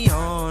turned me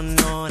on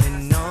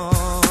and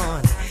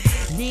on.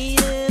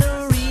 Needed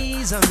a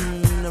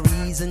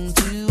reason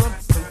to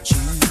approach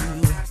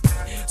you,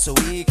 so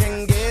we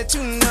can get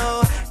to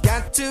know,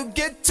 got to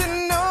get to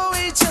know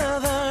each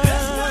other.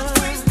 Let's not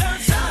waste our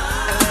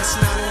time. Let's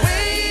not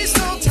waste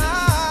no time.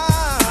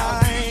 I'll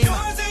be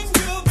yours and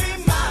you'll be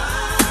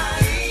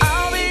mine.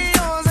 I'll be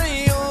yours and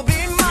you'll be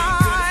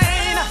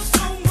mine.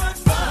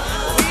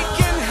 We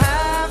can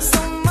have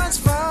so much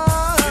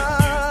fun.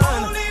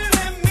 Only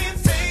let me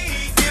take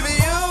you. Give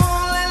you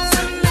all and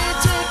let me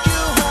take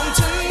you home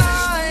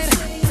tonight.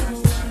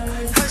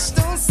 Hush,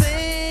 don't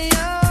say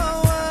a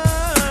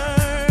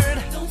word.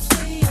 Don't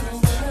say a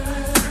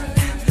word.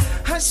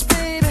 Hush,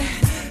 baby.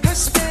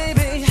 Hush,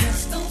 baby.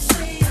 Just don't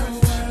say a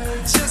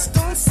word. Just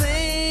don't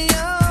say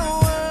a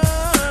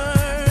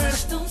word.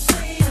 Just don't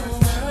say a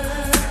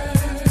word.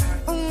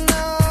 Oh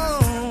no.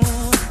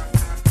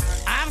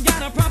 I've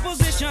got a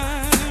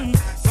proposition,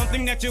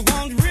 something that you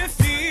won't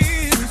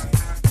refuse.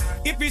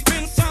 If we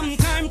spend some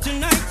time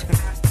tonight,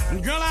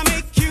 girl, I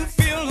make you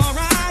feel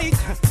alright.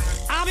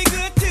 I'll be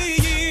good to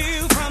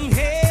you from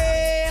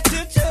head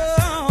to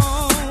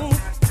toe.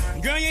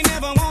 Girl, you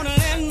never wanna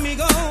let me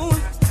go.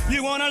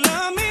 You wanna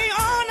love me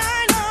all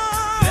night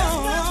long. Let's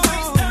not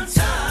waste our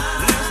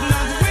time. Let's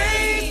not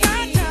waste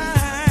our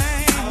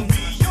time. I'll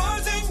be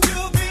yours and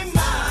you'll be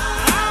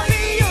mine. I'll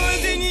be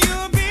yours and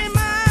you'll be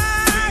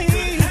mine.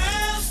 We can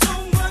have so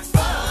much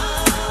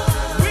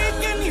fun. We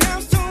can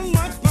have so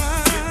much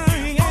fun.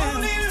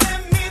 Only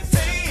let me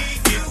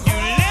take you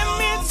home. Let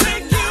me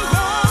take you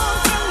home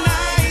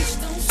tonight. Just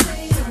don't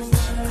say a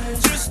word.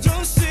 Just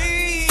don't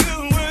say a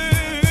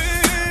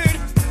word.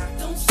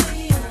 Don't say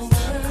a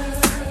word.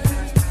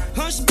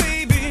 Hush,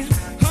 baby.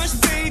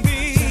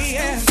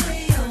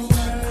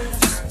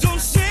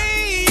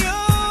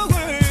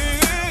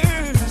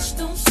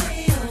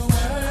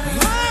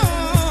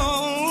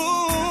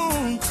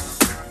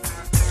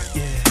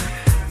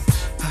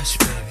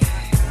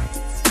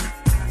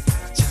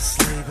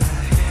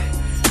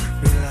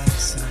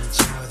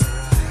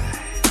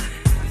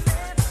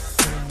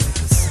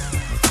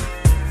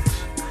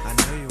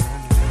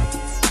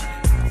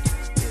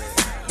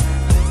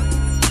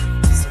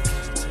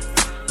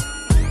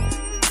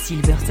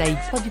 Silverside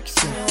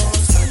Productions.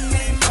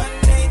 Sunday,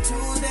 Monday,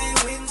 Tuesday,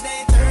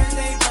 Wednesday,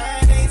 Thursday,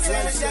 Friday,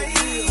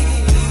 Saturday.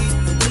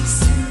 The way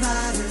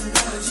somebody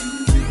loves you.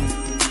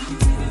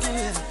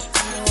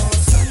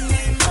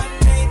 Sunday,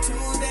 Monday,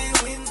 Tuesday,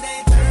 Wednesday,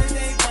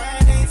 Thursday,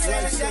 Friday,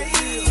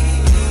 Saturday.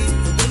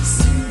 The way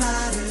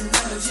somebody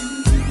loves you.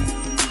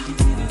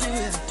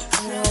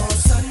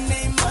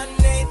 Sunday,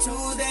 Monday,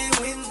 Tuesday,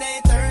 Wednesday,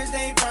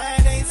 Thursday,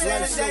 Friday,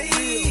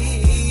 Saturday.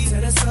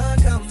 Till the sun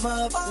come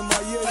up,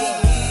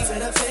 till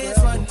the feds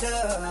run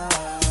up.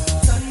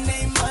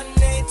 Sunday,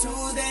 Monday,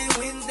 Tuesday,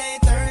 Wednesday,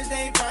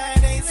 Thursday,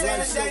 Friday,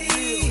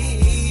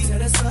 Saturday. Till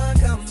the sun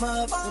come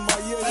up,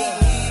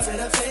 till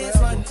the feds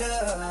run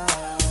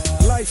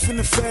up. Life in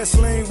the fast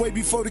lane, way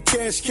before the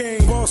cash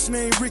came. Boss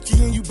name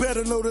Ricky, and you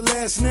better know the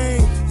last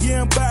name.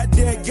 Yeah, I'm about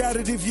that, got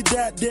it if you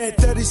doubt that.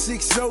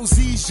 36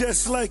 OZs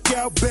just like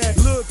Outback.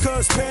 Look,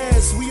 cuz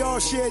pass, we all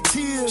shed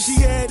tears.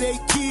 She had 8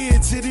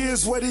 kids, it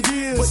is what it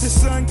is. But the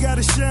sun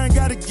gotta shine,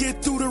 gotta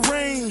get through the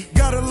rain.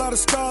 Got a lot of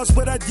scars,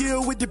 but I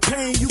deal with the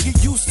pain. You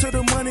get used to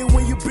the money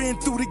when you been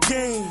through the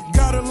game.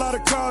 Got a lot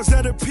of cars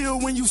that appeal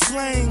when you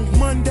slang.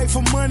 Monday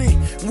for money,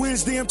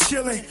 Wednesday I'm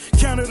chilling.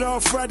 Count it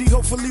off Friday,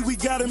 hopefully we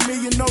got $1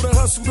 million. Know the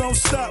hustle don't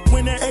stop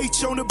when that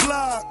H on the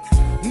block.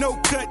 No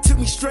cut, took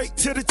me straight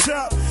to the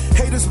top.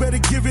 Haters better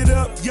give it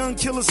up, young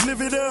killers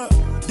live it up.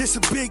 This a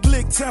big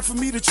lick, time for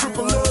me to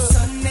triple up.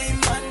 Sunday,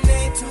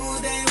 Monday,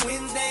 Tuesday,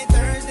 Wednesday,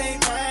 Thursday,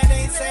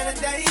 Friday,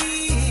 Saturday.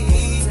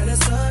 Till the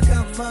sun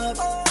come up,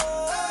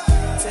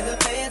 till the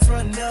feds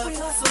run up.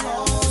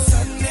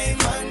 Sunday,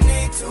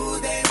 Monday,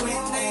 Tuesday,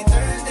 Wednesday,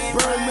 Thursday,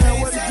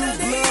 Friday, what Saturday. it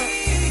do,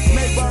 blood?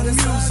 Made by the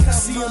music,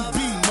 CMB,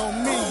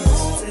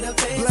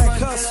 Moniz, Black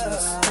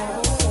Hustlers.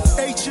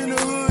 H in the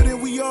hood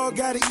and we all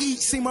gotta eat.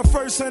 See my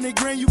first 100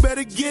 grand, you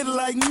better get it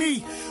like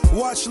me.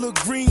 Watch look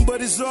green,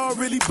 but it's all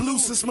really blue.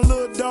 Since my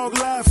little dog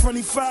live,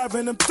 funny 5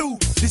 and I'm through.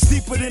 This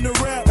deeper than the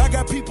rap, I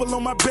got people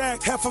on my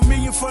back.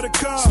 $500,000 for the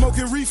car,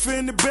 smoking reefer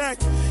in the back.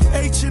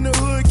 H in the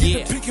hood,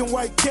 get the picking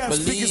white caps.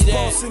 Biggest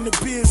boss in the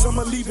biz,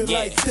 I'ma leave it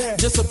like that.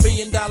 Just $1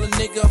 billion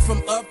nigga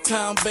from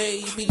Uptown,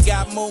 baby.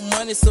 Got more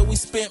money, so we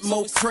spent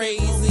more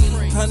crazy.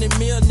 100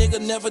 mil nigga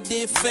never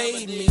did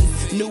fade me.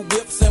 New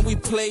whips and we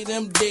play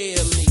them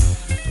daily.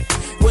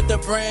 With the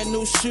brand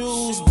new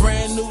shoes,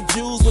 brand new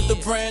jewels, with the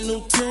brand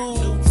new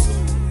tools.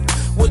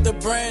 With the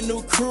brand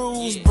new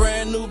cruise,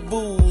 brand new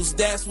booze.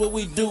 That's what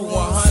we do,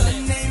 100.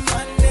 Sunday,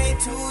 Monday,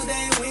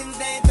 Tuesday,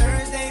 Wednesday,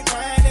 Thursday,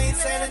 Friday,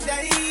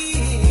 Saturday.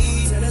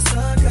 Till the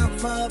sun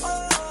come up,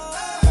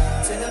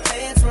 till the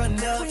feds run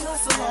up.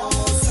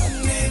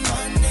 Sunday,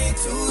 Monday,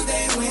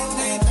 Tuesday,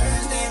 Wednesday,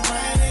 Thursday,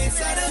 Friday,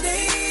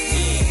 Saturday.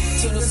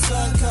 Till the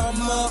sun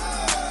come up,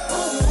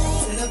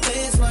 till the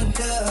feds run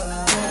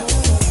up.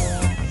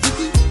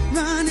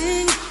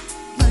 Running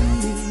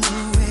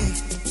away.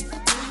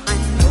 I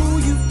know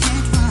you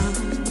can't run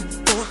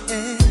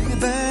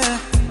forever.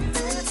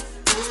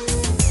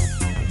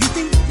 You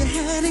think you're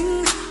heading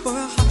for a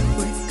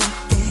heartbreak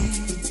again,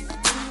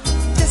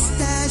 just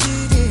as you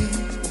did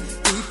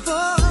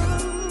before.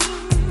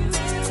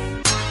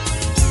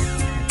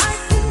 I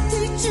can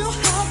teach you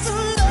how to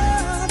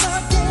love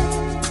again.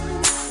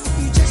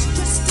 You just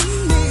trust in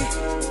me.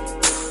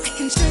 I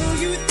can show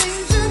you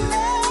things you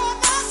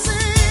never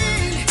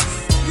seen.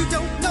 You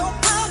don't know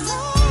how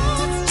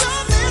long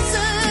you're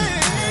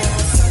missing.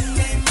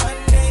 Sunday,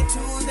 Monday,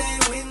 Tuesday,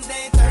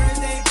 Wednesday,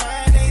 Thursday,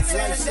 Friday,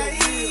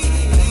 Saturday.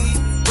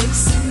 When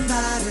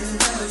somebody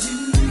loves you.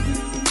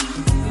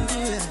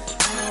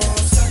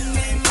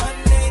 Sunday,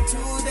 Monday,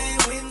 Tuesday,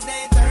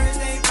 Wednesday,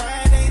 Thursday,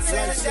 Friday,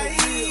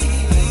 Saturday.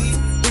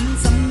 When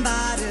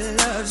somebody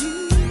loves you.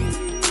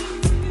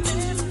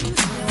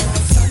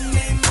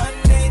 Sunday,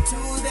 Monday,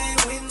 Tuesday,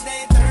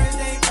 Wednesday,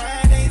 Thursday,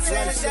 Friday,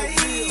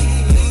 Saturday.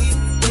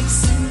 When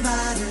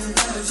somebody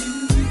loves you.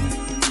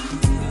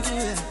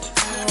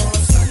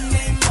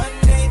 Sunday,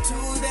 Monday,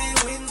 Tuesday,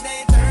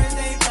 Wednesday,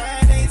 Thursday,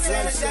 Friday,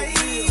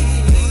 Saturday.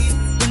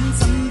 When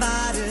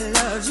somebody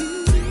loves you.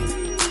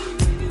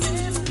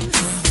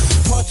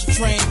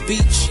 Pontchartrain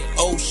Beach,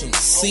 Ocean,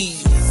 Sea,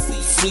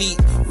 Fleet,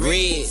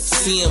 Red,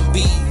 CMB,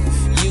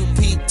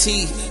 UPT,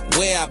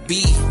 where I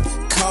be,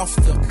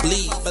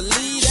 comfortably.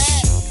 Believe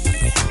that.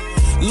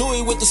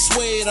 Louis with the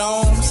suede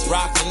on,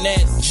 rockin'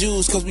 that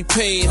juice cause we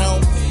paid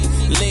home.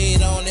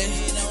 Laid on it,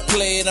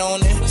 played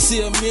on it.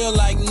 See $1 million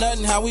like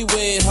nothing, how we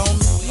weigh it,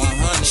 homie.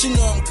 100. She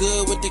know I'm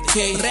good with the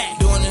K.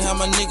 Doing it how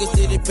my niggas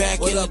did it back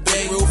in the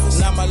day.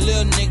 Now my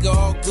little nigga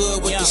all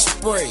good with the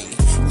spray.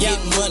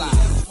 Getting money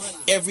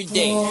every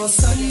day.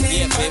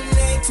 Yeah, baby.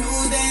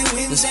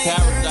 It's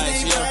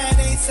paradise, yeah.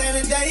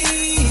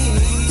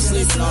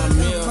 Sleeping on a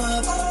meal.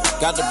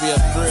 Got to be a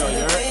thrill,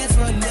 you heard?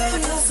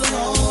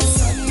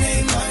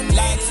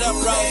 Light it up,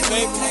 right,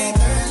 baby.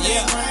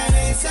 Yeah.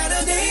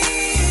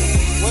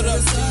 What up,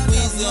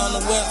 T-Weezy on the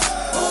west?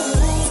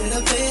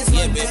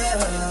 Yeah, baby.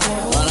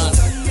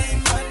 100.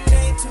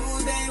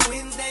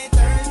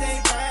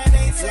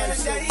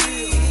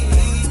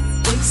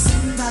 When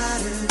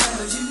somebody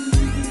loves you.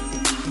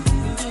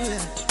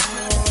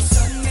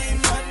 Sunday,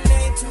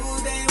 Monday,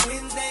 Tuesday,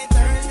 Wednesday,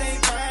 Thursday,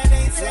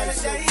 Friday, Saturday.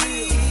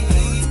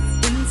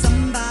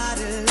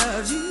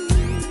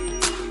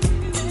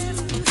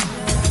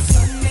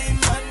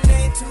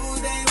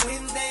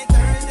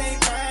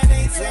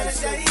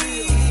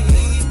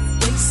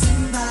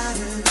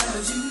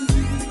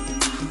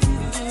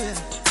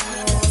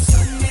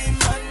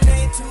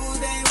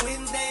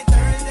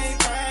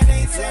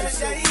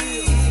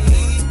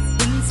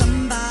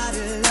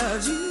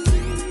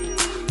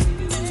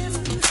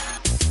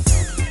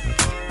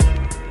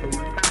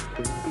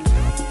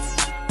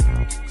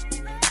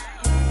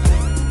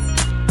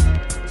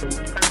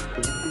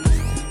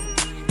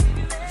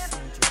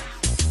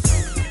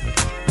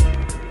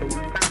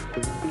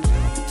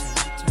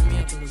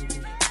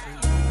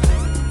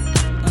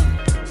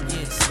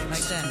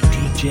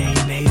 DJ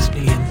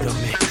Naseby in the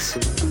mix.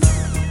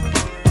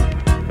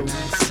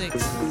 6.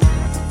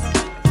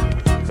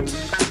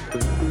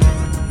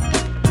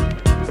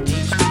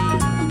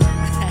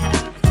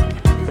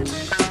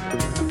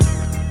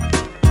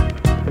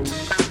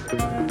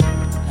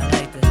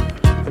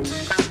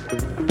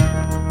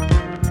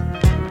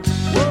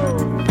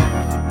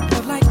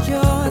 Love like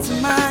yours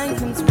and mine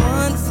comes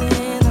once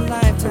in a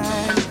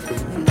lifetime,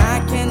 and I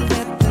can't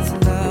let this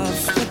love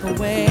slip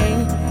away.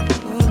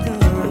 Oh no,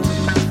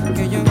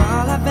 girl, you're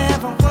all I've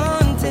ever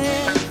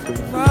wanted,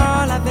 you're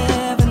all I've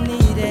ever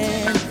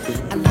needed.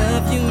 I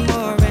love you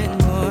more and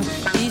more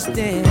each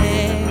day.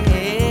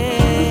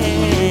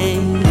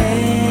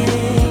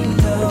 Ain't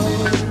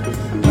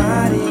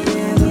nobody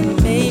ever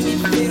made me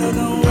feel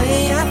the way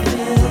I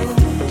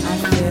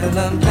feel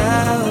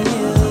about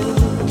you.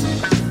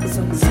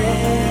 So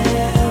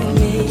tell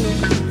me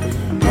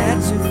that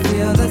you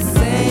feel the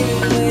same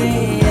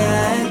way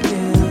I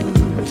do.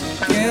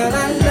 Girl, I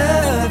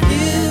love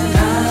you.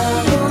 I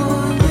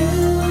want you,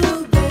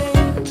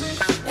 babe.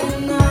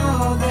 And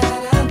all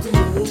that I do,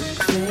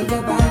 think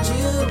about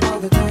you all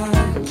the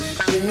time.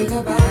 Think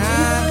about you.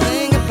 I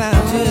think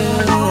about you.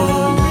 I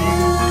want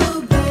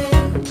you,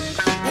 babe.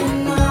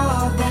 And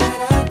all that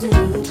I do,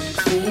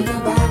 think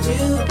about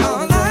you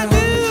all the time.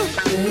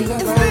 Think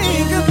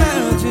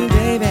about you,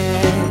 baby.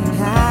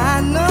 I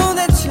know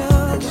that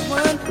you're the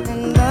one,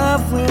 and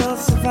love will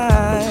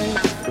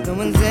survive. No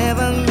one's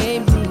ever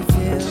made me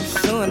feel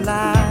so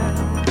alive.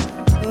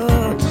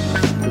 Oh,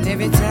 and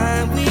every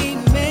time we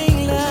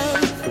make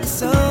love, it's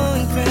so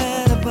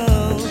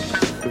incredible.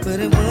 But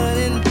it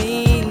wouldn't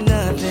be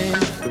nothing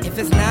if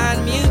it's not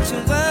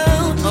mutual.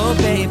 Oh,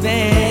 baby,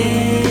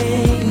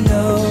 ain't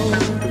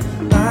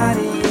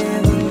nobody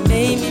ever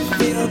made me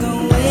feel the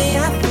way I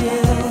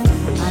feel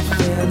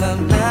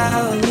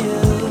about you.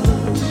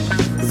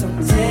 So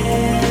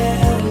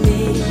tell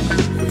me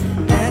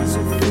that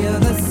you feel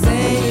the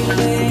same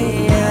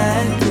way I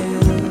do.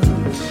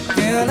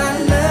 Girl, I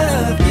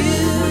love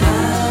you. I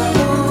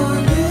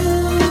want you,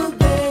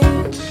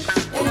 babe.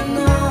 And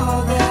all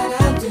that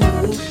I do,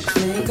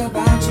 think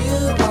about you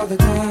all the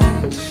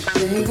time.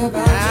 Think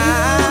about you.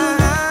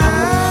 I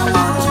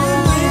want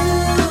you,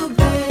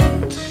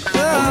 babe.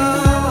 And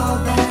all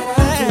that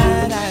I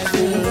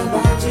do, think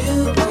about you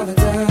all the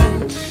time.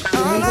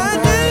 All I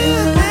do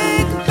is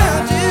think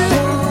about you.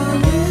 I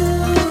want you,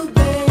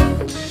 babe.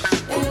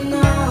 And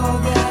all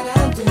that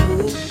I do,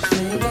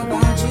 think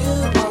about you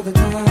all the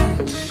time.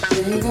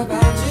 Think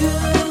about you.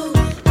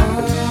 I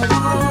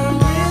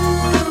want you,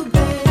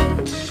 babe.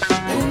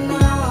 And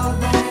all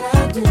that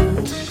I do,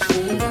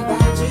 think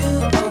about you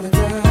all the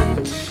time.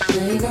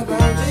 Think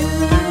about you.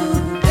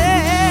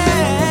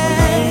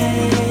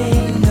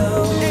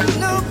 Ain't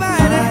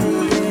nobody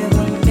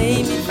ever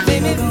made me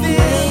feel the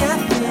way I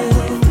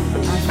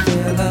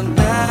feel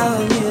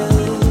about you.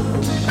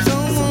 So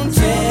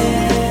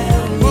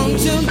won't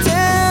you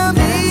tell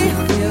me you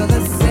feel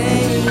the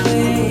same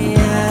way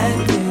I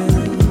do?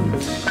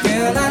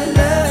 Girl, I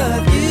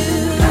love you.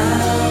 I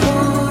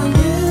want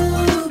you,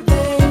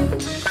 babe.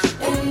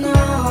 And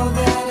all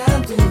that I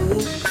do,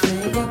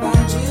 think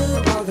about you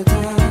all the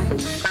time.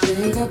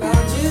 Think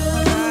about you.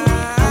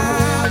 I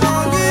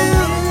want you,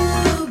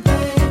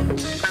 babe.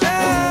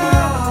 And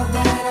all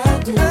that I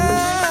do,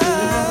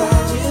 think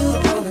about you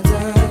all the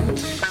time.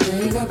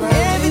 Think about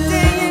every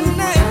day and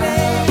night,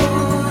 babe. I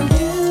want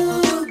you,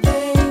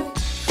 babe.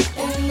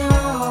 And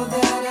all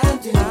that I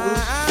do,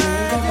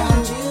 think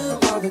about you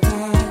all the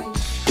time.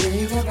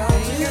 Think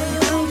about you,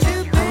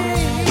 babe.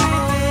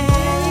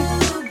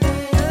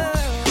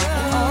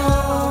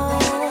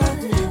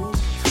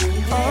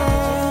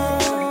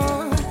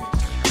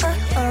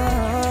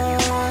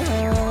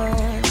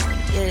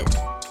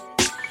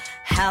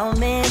 How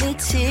many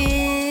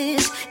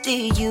tears do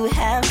you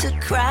have to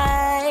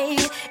cry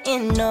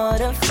in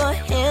order for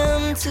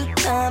him to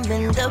come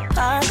and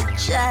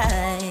apologize?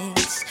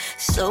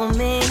 So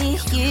many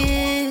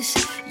years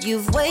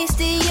you've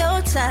wasted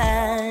your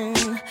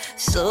time.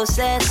 So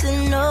sad to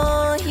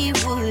know he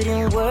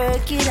wouldn't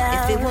work it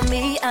out. If it were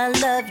me, I'd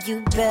love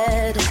you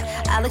better.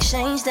 I'll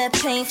exchange that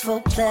pain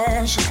for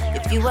pleasure.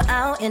 If you were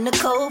out in the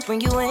cold,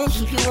 bring you in,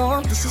 keep you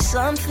warm. This is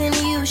something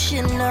you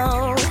should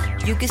know.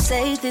 You could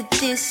say that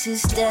this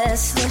is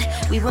destined.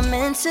 We were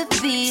meant to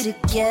be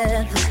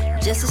together.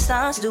 Just as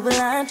stars do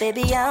align,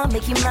 baby, I'll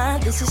make you mine.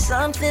 This is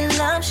something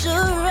I'm sure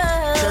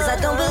of. 'Cause I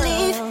don't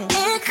believe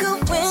in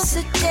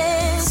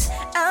coincidence.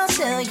 I'll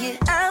tell you.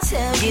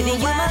 Giving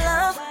you my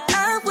love,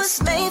 I was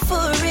made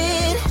for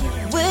it.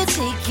 We're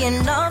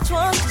taking off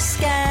towards the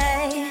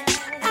sky.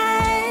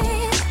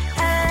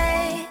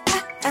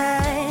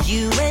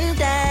 You and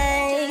I.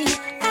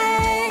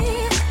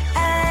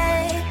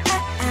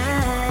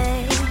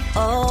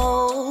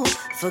 Oh,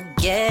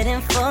 forget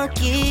and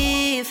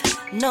forgive.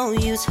 No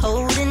use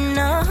holding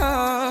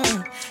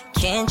on.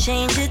 Can't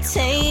change a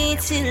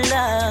tainted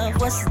love.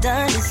 What's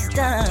done is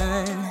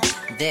done.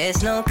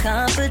 There's no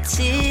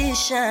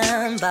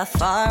competition. By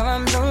far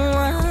I'm the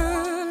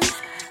one.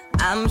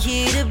 I'm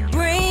here to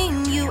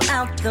bring you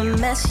out the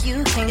mess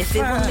you came if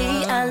from. If it were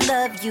me, I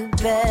love you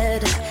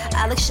better.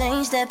 I'll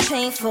exchange that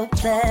pain for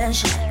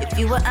pleasure. If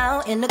you were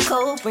out in the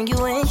cold, bring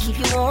you in, keep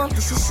you warm.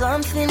 This is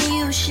something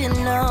you should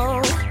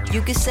know.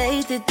 You could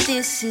say that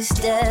this is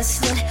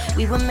destined.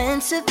 We were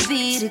meant to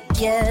be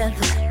together.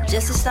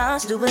 Just as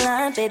stars do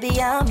align, baby,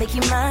 I'll make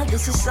you mine.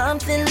 This is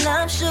something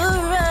I'm sure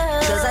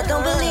of. Cause I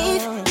don't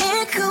believe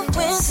in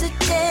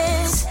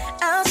coincidence.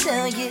 I'll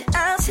tell you.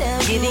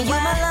 Giving you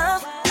my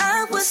love,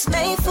 I was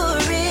made for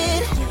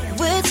it.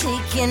 We're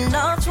taking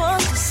off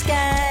towards the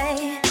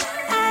sky.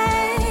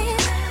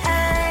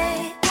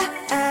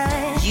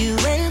 You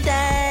and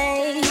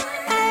I.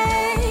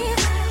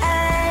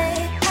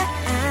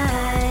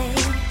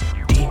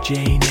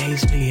 DJ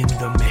Nasely in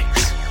the mix.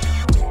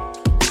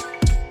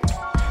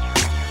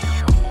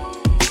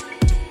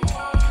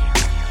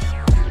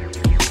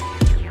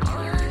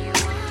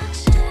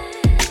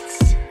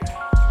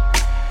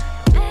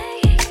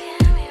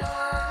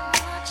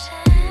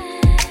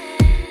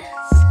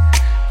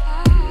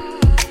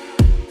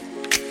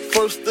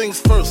 First things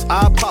first,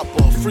 I pop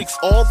her, freaks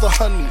all the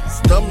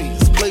honeys,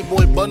 dummies,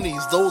 playboy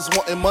bunnies, those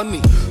wanting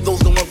money. Those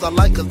the ones I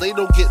like, cause they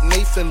don't get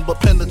Nathan but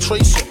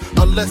penetration.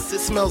 Unless it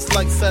smells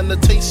like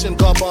sanitation.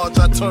 Garbage,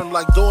 I turn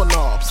like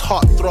doorknobs.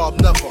 Heart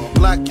throb never,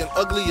 black and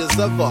ugly as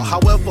ever.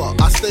 However,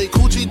 I stay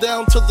Coochie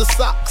down to the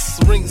socks.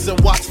 Rings and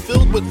watch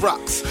filled with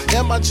rocks.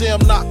 And my jam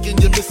knocking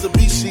your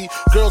Mitsubishi.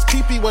 Girls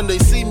pee-pee when they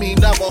see me.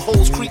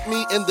 Navajos creep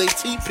me in they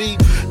teepee.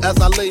 As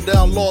I lay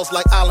down laws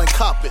like Alan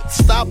Coppet.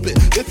 Stop it,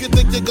 if you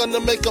think you're gonna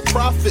make a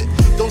profit.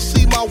 Don't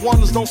see my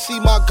ones, don't see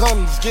my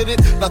guns, get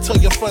it? Now tell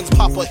your friends,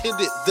 Papa hit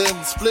it,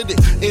 then split it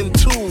in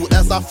two.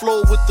 As I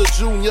flow with the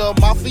junior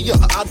mafia,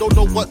 I don't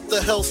know what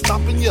the hell's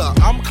stopping ya.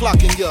 I'm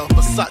clocking ya,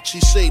 Versace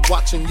shade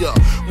watching ya.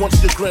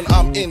 Once you grin,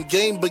 I'm in,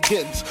 game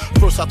begins.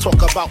 First I talk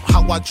about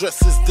how I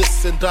dress is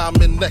this and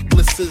diamond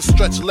necklaces,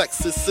 stretch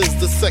Lexuses.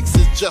 The sex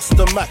is just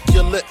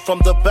immaculate. From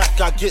the back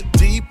I get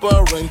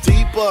deeper and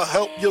deeper,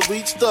 help you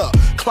reach the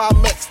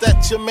climax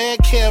that your man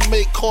can't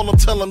make. Call him,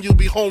 tell him you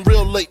be home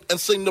real late and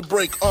sing the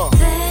break.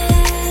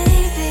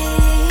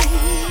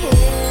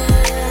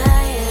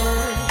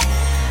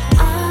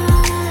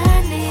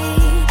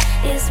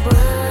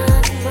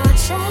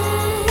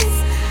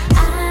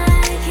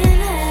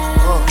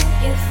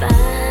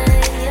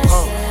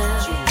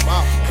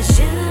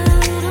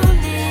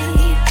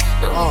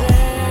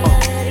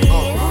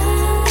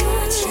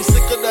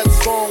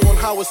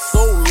 It's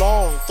so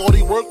long, thought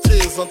he worked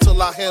his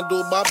until I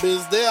handled my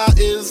biz. There I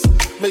is,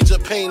 major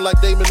pain like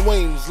Damon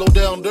Wayans, low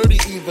down dirty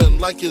even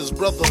like his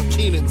brother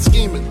Keenan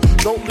scheming.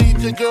 Don't leave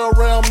your girl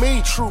around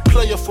me, true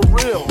player for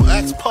real.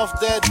 Ask Puff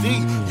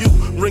Daddy, you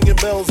ringing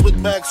bells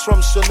with bags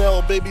from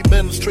Chanel. Baby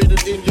Benz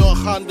traded in your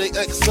Hyundai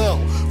XL,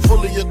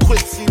 fully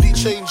equipped CD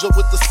changer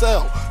with the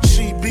cell.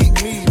 She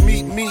beat me,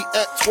 meet me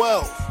at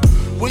 12.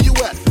 Where you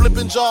at?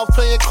 Flipping job,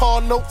 playing car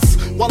notes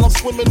while I'm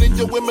swimming in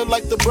your women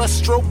like the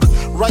breaststroke.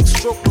 Right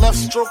stroke, left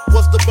stroke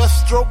was the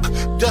best stroke.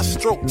 Death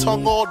stroke,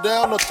 tongue all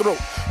down her throat.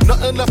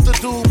 Nothing left to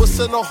do but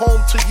send her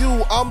home to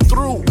you. I'm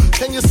through.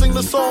 Can you sing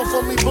the song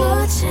for me,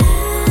 boo?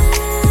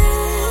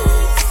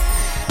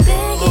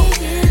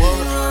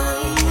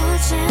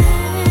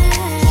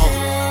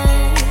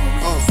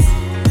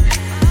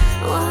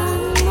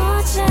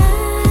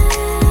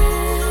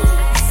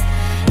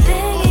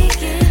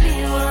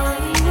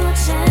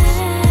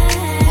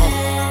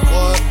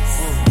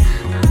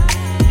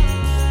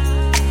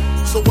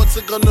 So what's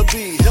it gonna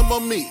be, him or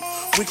me?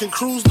 We can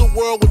cruise the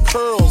world with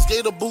pearls,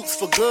 gator boots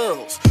for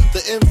girls.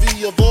 The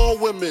envy of all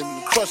women,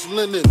 crushed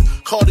linen,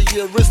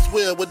 Cartier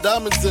wristwear with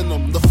diamonds in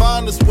them. The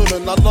finest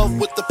women I love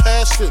with the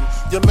passion.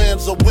 Your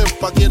man's a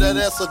wimp, I get that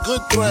ass a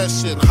good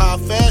thrashing. High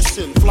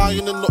fashion,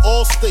 flying into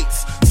all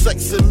states.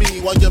 Sexing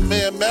me while your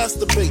man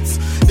masturbates.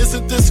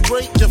 Isn't this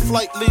great? Your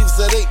flight leaves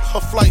at 8,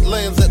 her flight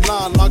lands at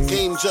 9. My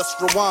game just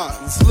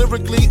rewinds.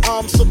 Lyrically,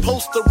 I'm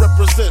supposed to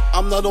represent.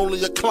 I'm not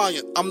only a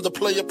client, I'm the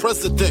player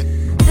president.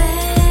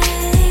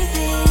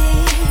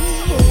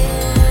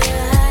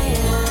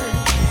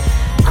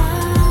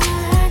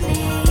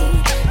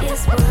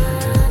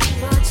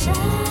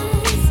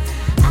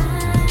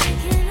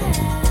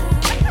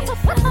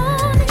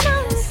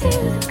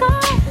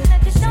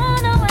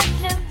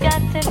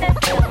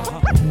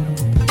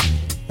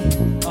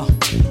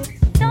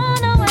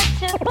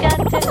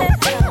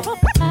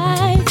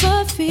 I've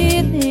a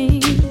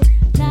feeling,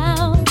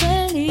 now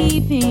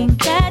believing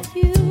that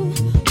you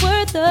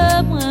were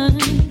the one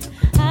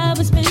I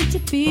was meant to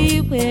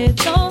be with.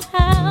 Oh,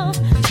 how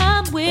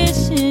I'm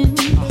wishing,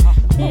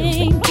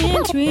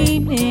 thinking,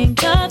 dreaming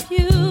of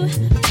you,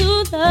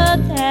 to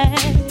love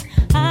that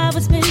I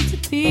was meant to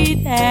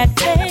be that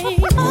day.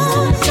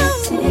 Oh,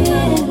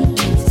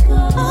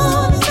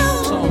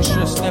 Songs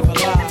just never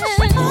lie.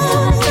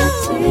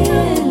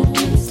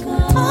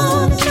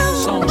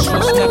 Songs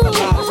just never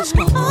lie. Let's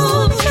go.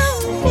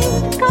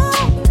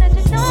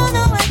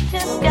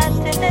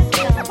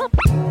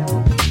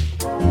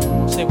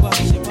 Say what?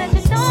 Say what?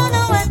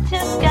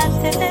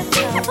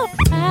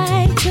 I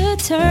could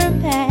turn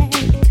back,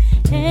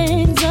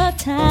 ends of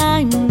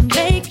time,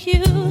 make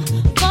you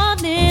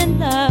fall in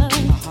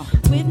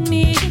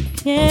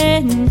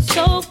chance,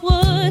 so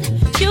would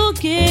you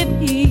give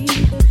me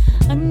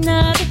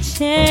another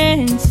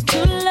chance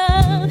to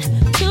love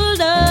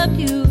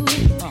you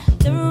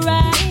the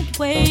right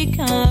way?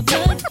 Come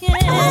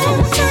again.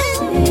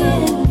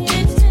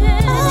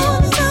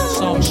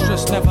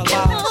 Songstress never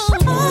lies.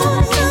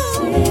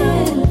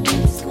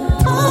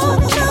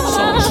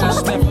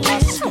 Songstress never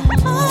lies.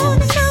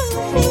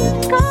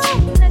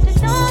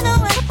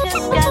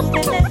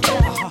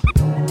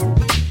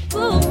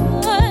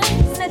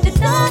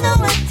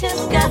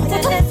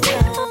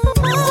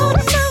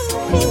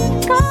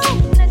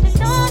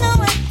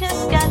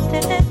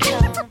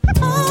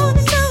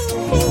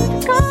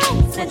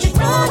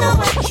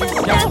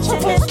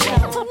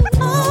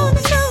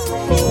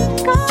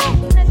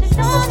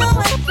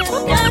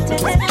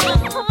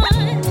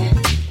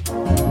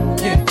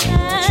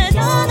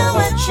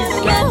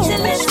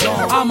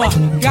 I'm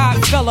a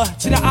God fella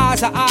to the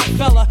eyes of odd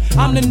fella.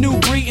 I'm the new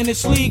breed in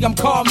this league, I'm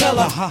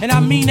Carmella. And I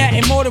mean that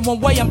in more than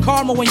one way, I'm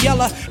Carmel and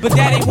Yella. But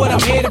that ain't what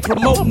I'm here to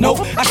promote, no.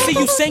 I see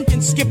you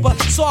sinking, skipper,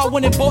 so I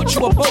went and bought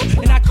you a boat.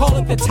 And I call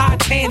it the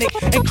Titanic.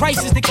 And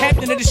Christ is the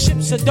captain of the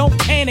ship, so don't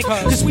panic.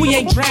 Cause we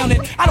ain't drowning,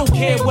 I don't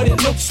care what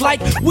it looks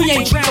like. We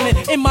ain't drowning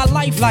in my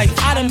life.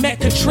 I done met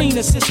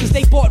Katrina sisters,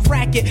 they bought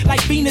racket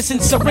like Venus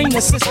and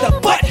Serena sister.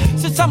 But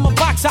since I'm a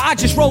boxer, I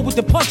just roll with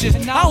the punches.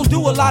 I don't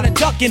do a lot of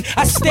ducking,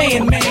 I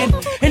stand, man.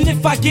 And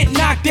if I get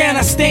knocked down,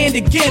 I stand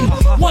again.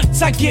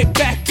 Once I get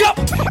back up,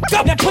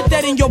 now put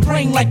that in your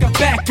brain like a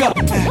backup.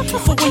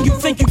 For when you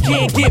think you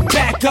can't get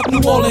back up,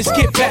 New Orleans,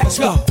 get back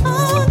up.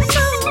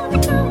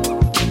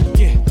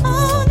 Yeah.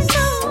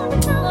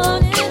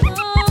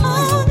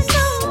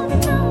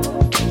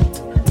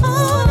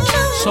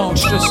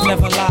 Songstress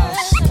never lies.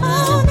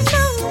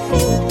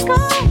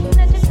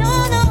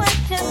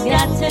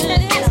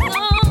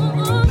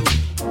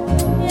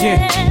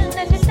 Yeah.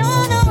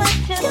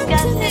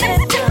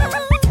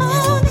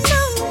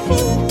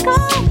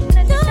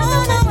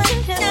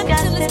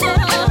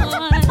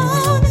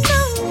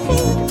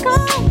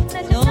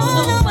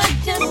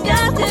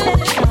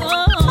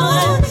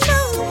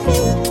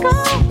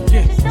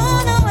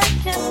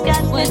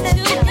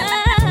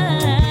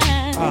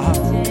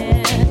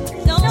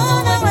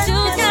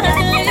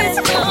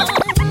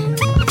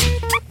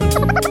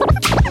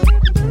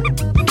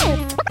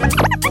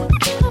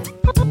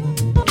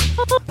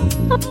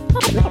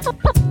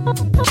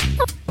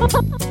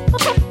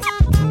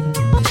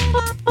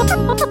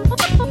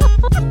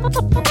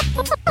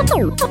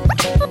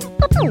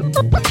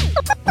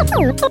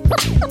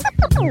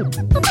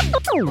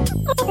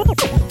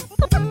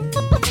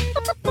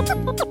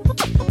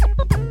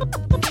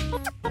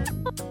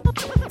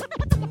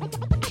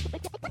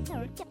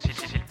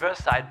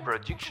 Silverside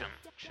Production.